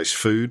in this case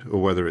food,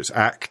 or whether it's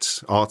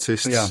acts,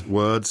 artists,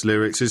 words,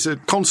 lyrics. It's a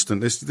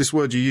constant. This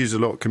word you use a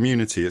lot,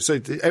 community. It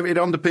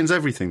underpins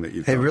everything that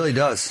you've done. It really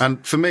does.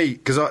 And for me,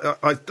 because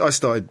I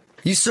started.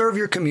 You serve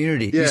your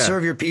community. Yeah. You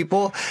serve your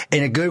people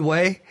in a good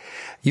way.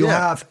 You'll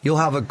have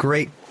a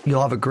great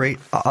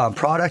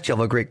product. You'll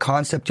have a great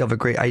concept. You'll have a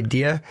great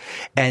idea,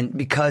 and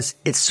because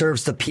it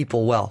serves the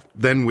people well.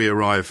 Then we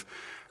arrive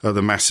at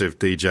the massive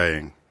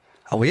DJing.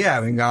 Oh, we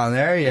haven't gone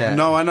there yet.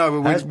 No, I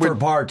know. That's for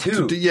part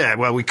 2. Yeah,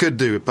 well, we could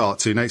do a part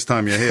 2 next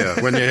time you're here,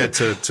 when you're here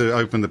to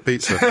open the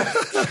pizza.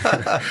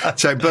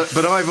 So,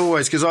 but I've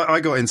always, because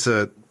I got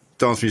into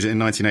dance music in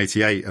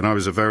 1988, and I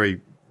was a very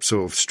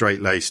sort of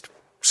straight-laced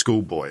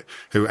schoolboy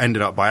who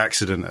ended up by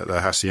accident at the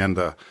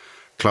Hacienda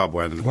Club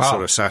when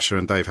sort of Sasha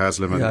and Dave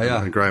Haslam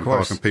and Graham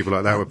Park and people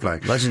like that were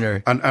playing.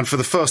 Legendary. And for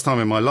the first time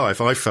in my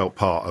life, I felt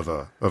part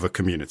of a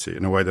community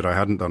in a way that I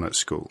hadn't done at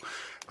school.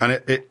 And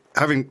it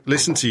having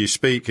listened to you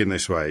speak in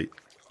this way,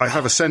 I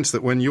have a sense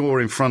that when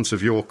you're in front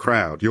of your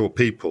crowd, your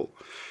people,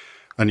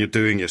 and you're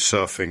doing your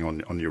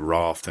surfing on your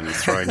raft and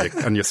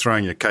you're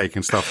throwing your cake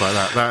and stuff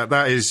like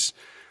that is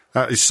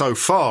so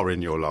far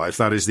in your life.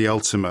 That is the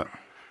ultimate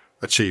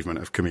achievement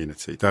of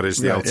community. That is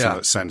the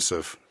ultimate sense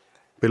of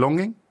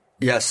belonging.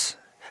 Yes,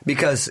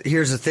 because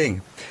here's the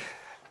thing.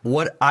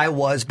 What I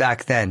was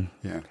back then,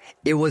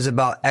 it was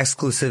about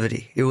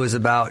exclusivity. It was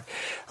about,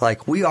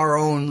 like, we are our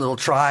own little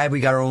tribe.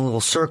 We got our own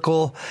little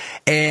circle.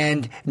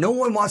 And no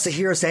one wants to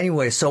hear us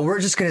anyway. So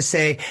we're just going to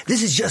say,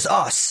 this is just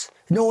us.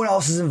 No one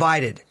else is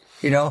invited.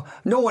 You know,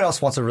 no one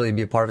else wants to really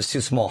be a part of it. It's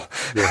too small.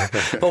 Yeah.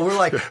 But we're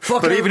like,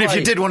 fuck it. But even if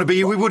you did want to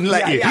be, we wouldn't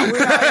let you.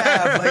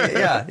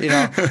 Yeah, you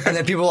know. And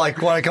then people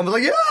like want to come,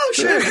 like, yeah,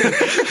 sure.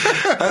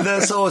 And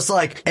then so it's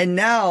like, and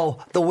now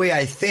the way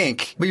I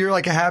think, but you're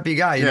like a happy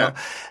guy, you know,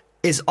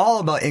 is all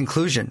about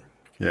inclusion.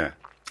 Yeah.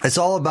 It's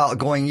all about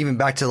going even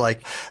back to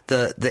like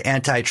the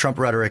anti-Trump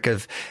rhetoric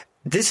of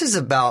this is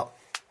about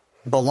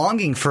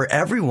belonging for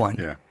everyone.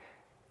 Yeah.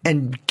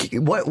 And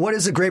what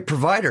is a great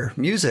provider?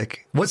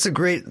 Music. What's the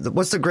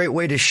great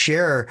way to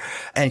share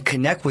and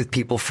connect with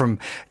people from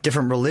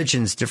different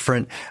religions,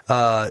 different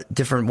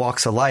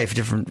walks of life,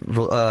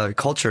 different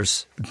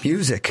cultures?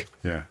 Music.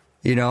 Yeah.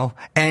 You know?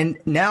 And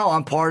now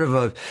I'm part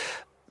of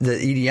the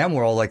EDM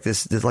world, like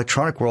this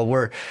electronic world,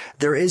 where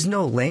there is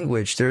no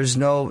language. There's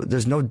no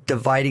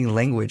dividing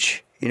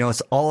language. You know,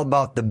 it's all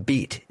about the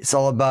beat. It's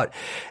all about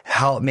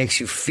how it makes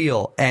you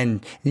feel.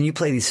 And then you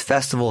play these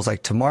festivals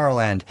like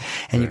Tomorrowland,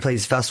 and you play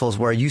these festivals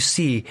where you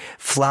see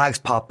flags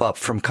pop up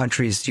from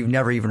countries you've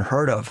never even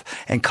heard of,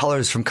 and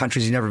colors from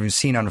countries you've never even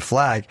seen on a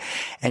flag.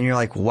 And you're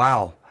like,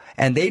 wow.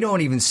 And they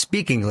don't even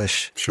speak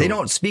English. Sure. They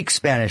don't speak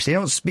Spanish. They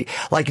don't speak,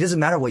 like, it doesn't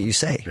matter what you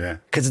say. Yeah.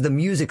 Because the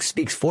music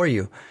speaks for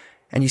you.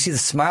 And you see the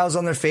smiles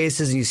on their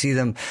faces, and you see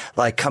them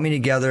like coming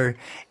together,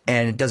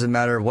 and it doesn't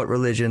matter what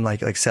religion,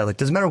 like I said, like,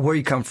 doesn't matter where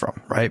you come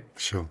from, right?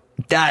 Sure.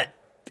 That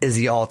is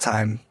the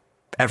all-time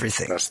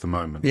everything. That's the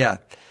moment. Yeah.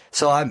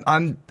 So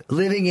I'm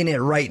living in it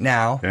right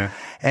now. Yeah.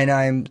 And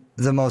I'm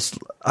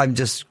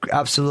just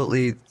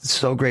absolutely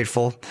so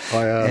grateful.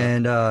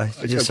 And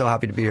just so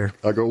happy to be here.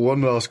 I got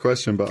one last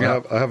question, but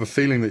I have a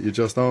feeling that you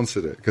just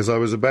answered it, because I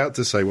was about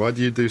to say, why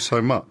do you do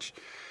so much?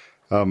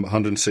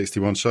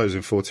 161 shows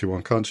in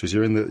 41 countries.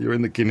 You're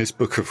in the Guinness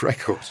Book of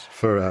Records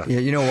for. Yeah,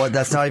 you know what?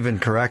 That's not even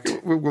correct.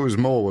 What was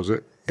more? Was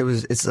it?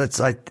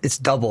 It's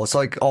double. It's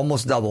like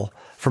almost double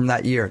from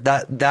that year.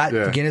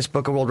 That Guinness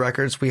Book of World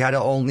Records. We had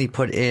to only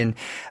put in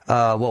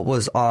what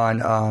was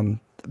on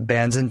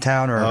Bands in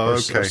Town or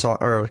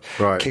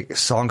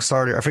Song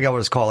Starter. I forget what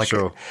it's called. Like,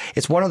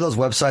 it's one of those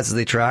websites that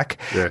they track.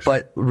 Yes.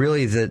 But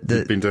really, you've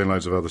been doing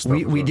loads of other stuff.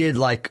 We did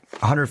like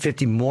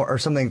 150 more or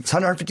something.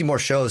 150 more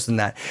shows than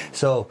that.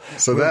 So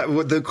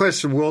that the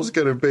question was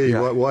going to be,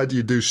 why do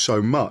you do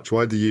so much?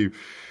 Why do you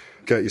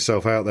get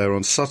yourself out there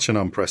on such an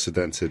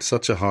unprecedented,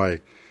 such a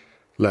high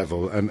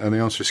level? And the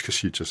answer is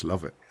because you just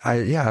love it.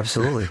 Yeah,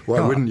 absolutely. Why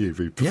wouldn't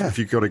you? If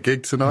you got a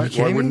gig tonight,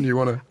 why wouldn't you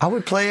want to? I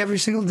would play every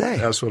single day.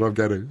 That's what I'm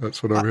getting.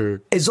 That's what I'm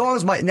hearing. As long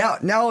as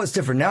now it's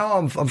different. Now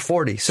I'm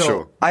 40,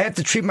 so I have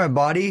to treat my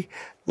body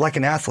like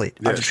an athlete.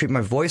 I have to treat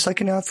my voice like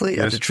an athlete.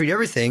 I have to treat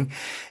everything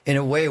in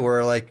a way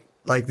where like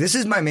this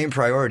is my main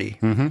priority.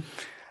 Mm-hmm.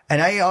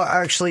 And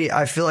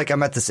I feel like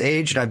I'm at this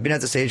age, and I've been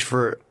at this age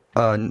for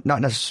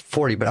not necessarily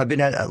 40, but I've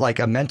been at like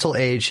a mental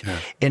age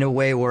in a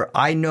way where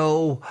I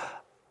know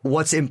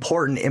what's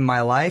important in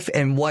my life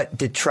and what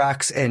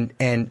detracts and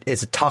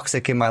is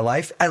toxic in my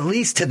life, at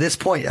least to this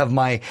point of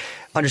my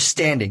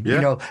understanding. Yeah.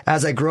 You know,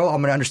 as I grow,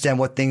 I'm going to understand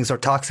what things are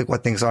toxic,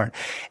 what things aren't.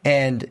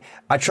 And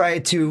I try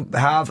to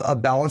have a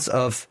balance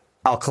of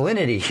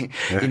alkalinity,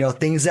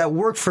 things that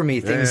work for me,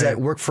 things that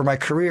work for my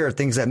career,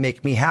 things that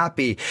make me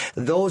happy.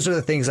 Those are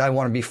the things I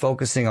want to be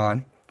focusing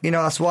on.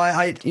 That's why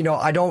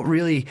I don't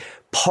really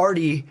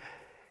party.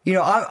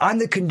 I'm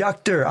the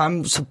conductor.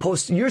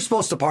 You're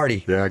supposed to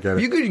party. Yeah, I get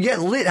it. You could get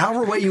lit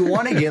however way you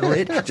want to get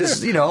lit.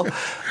 Just,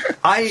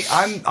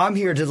 I'm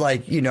here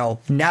to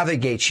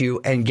navigate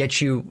you and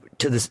get you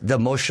to the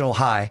emotional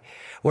high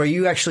where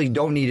you actually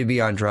don't need to be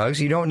on drugs.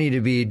 You don't need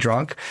to be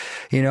drunk.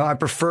 I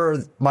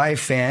prefer my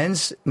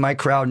fans, my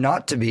crowd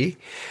not to be,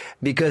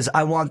 because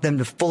I want them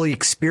to fully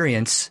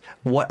experience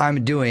what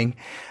I'm doing,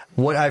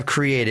 what I've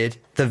created,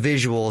 the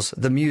visuals,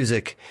 the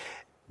music.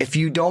 If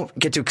you don't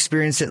get to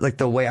experience it like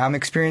the way I'm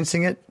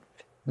experiencing it,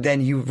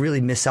 then you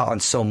really miss out on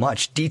so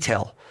much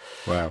detail.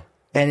 Wow.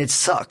 And it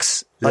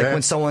sucks. Like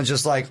when someone's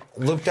just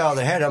looked out of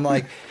their head, I'm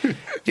like,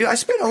 dude, I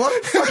spent a lot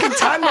of fucking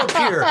time up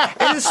here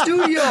in the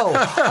studio.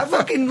 I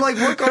fucking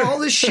work on all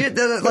this shit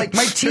that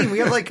my team, we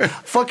have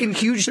fucking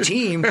huge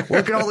team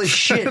working all this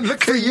shit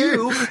Look for at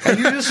you. And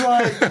you're just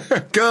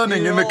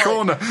gurning in the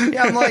corner.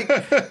 Yeah, I'm and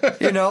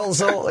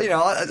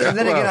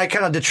then again, I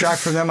kind of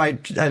detract from them.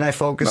 I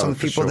focus on the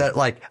people that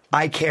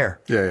I care.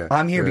 Yeah.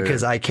 I'm here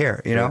because I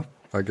care, Yeah,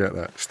 I get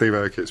that. Steve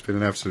Aoki, it's been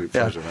an absolute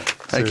pleasure, mate.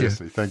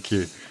 Seriously, thank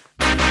you.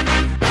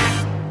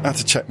 I had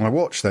to check my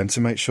watch then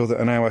to make sure that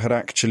an hour had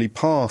actually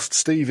passed.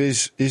 Steve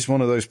is one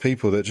of those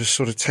people that just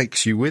sort of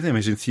takes you with him.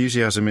 His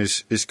enthusiasm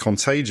is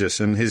contagious,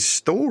 and his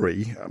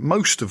story,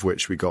 most of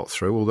which we got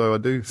through, although I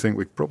do think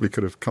we probably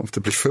could have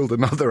comfortably filled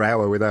another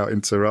hour without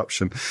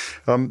interruption,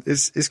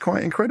 is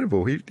quite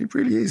incredible. He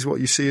really is. What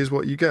you see is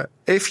what you get.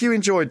 If you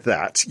enjoyed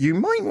that, you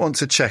might want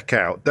to check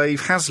out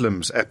Dave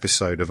Haslam's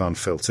episode of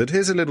Unfiltered.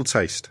 Here's a little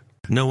taste.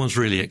 No one's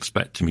really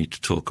expecting me to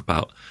talk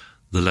about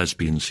the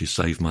lesbians who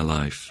saved my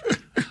life,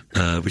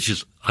 which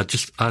is I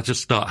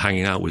just start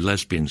hanging out with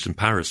lesbians in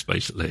Paris,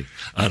 basically,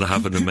 and I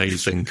have an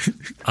amazing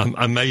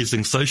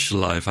social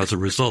life as a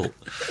result.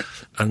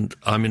 And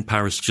I'm in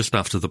Paris just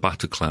after the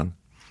Bataclan,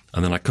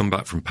 and then I come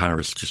back from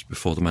Paris just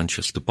before the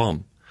Manchester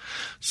bomb.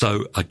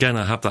 So again,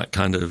 I have that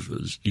kind of,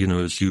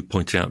 as you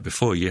pointed out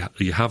before, you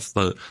have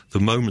the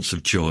moments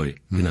of joy.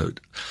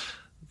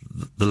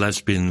 The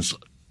lesbians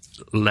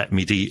invited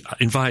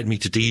me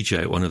to DJ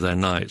at one of their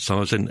nights. So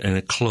I was in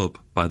a club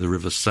by the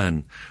River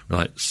Seine,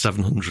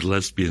 700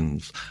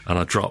 lesbians, and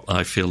I dropped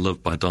I Feel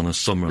Loved by Donna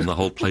Summer, and the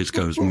whole place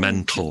goes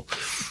mental.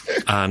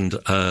 And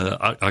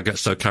I get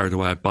so carried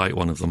away, I bite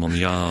one of them on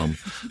the arm,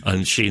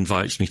 and she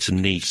invites me to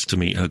Nice to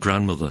meet her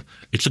grandmother.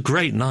 It's a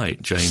great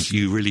night, James.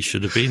 You really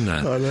should have been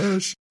there. I know.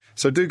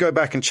 So do go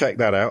back and check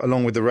that out,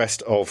 along with the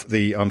rest of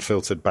the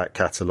Unfiltered back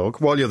catalogue.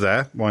 While you're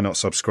there, why not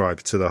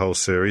subscribe to the whole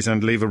series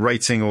and leave a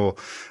rating or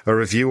a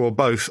review or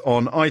both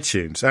on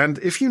iTunes? And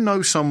if you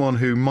know someone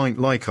who might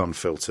like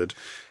Unfiltered,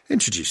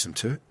 introduce them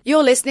to it.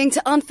 You're listening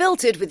to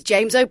Unfiltered with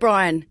James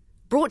O'Brien,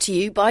 brought to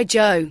you by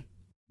Joe.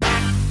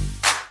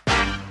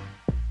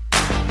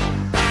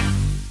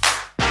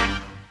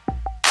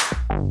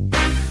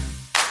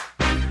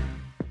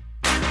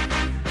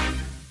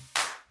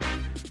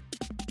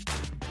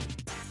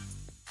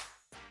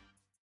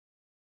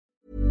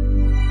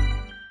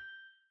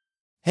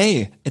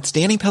 Hey, it's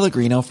Danny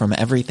Pellegrino from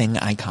Everything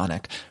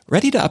Iconic.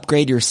 Ready to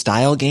upgrade your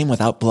style game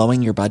without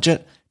blowing your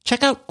budget?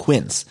 Check out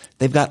Quince.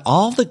 They've got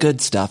all the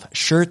good stuff,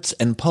 shirts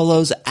and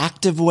polos,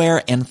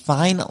 activewear, and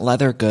fine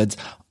leather goods,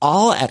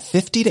 all at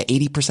 50 to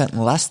 80%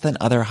 less than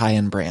other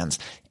high-end brands.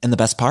 And the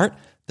best part?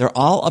 They're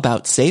all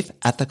about safe,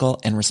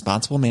 ethical, and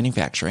responsible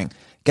manufacturing.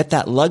 Get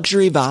that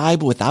luxury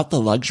vibe without the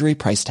luxury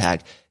price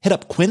tag. Hit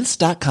up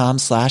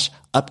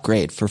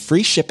quince.com/upgrade for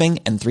free shipping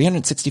and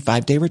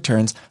 365-day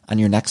returns on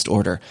your next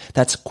order.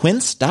 That's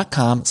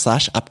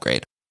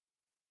quince.com/upgrade.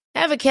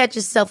 Ever catch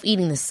yourself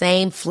eating the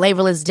same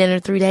flavorless dinner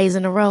 3 days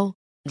in a row?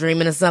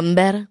 Dreaming of something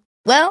better?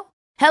 Well,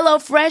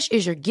 HelloFresh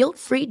is your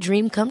guilt-free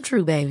dream come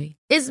true, baby.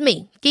 It's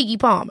me, Keke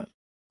Palmer.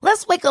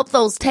 Let's wake up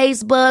those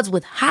taste buds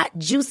with hot,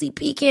 juicy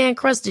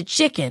pecan-crusted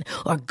chicken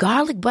or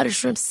garlic butter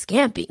shrimp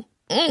scampi.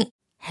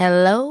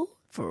 Hello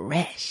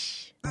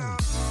Fresh.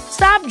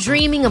 Stop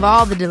dreaming of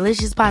all the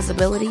delicious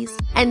possibilities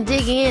and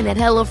dig in at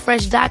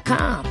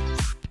HelloFresh.com.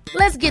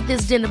 Let's get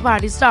this dinner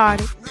party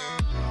started.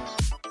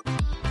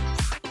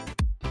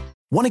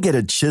 Want to get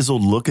a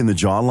chiseled look in the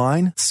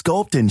jawline?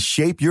 Sculpt and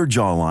shape your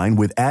jawline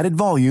with added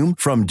volume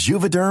from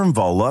Juvederm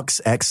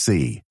Volux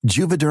XC.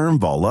 Juvederm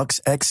Volux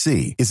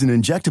XC is an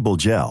injectable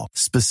gel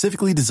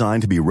specifically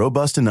designed to be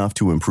robust enough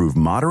to improve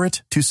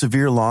moderate to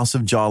severe loss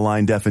of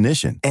jawline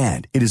definition.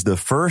 And it is the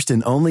first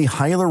and only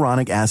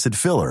hyaluronic acid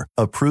filler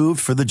approved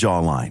for the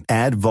jawline.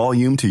 Add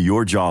volume to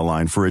your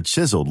jawline for a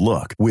chiseled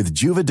look with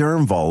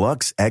Juvederm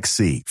Volux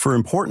XC. For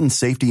important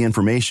safety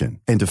information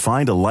and to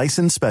find a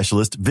licensed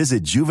specialist,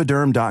 visit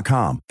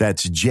Juvederm.com.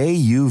 That's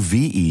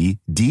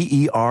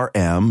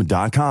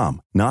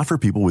Juvederm.com. Not for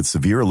people with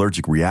severe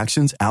allergic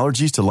reactions,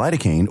 allergies to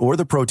lidocaine, or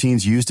the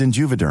proteins used in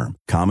Juvederm.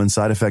 Common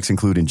side effects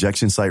include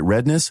injection site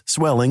redness,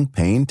 swelling,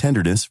 pain,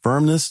 tenderness,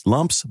 firmness,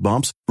 lumps,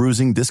 bumps,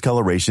 bruising,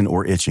 discoloration,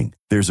 or itching.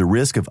 There's a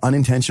risk of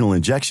unintentional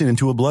injection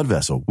into a blood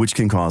vessel, which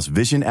can cause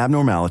vision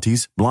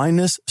abnormalities,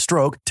 blindness,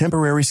 stroke,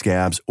 temporary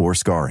scabs, or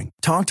scarring.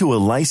 Talk to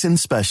a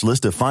licensed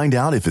specialist to find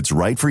out if it's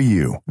right for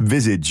you.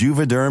 Visit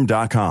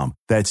Juvederm.com.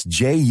 That's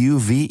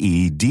JUVEDERM.com.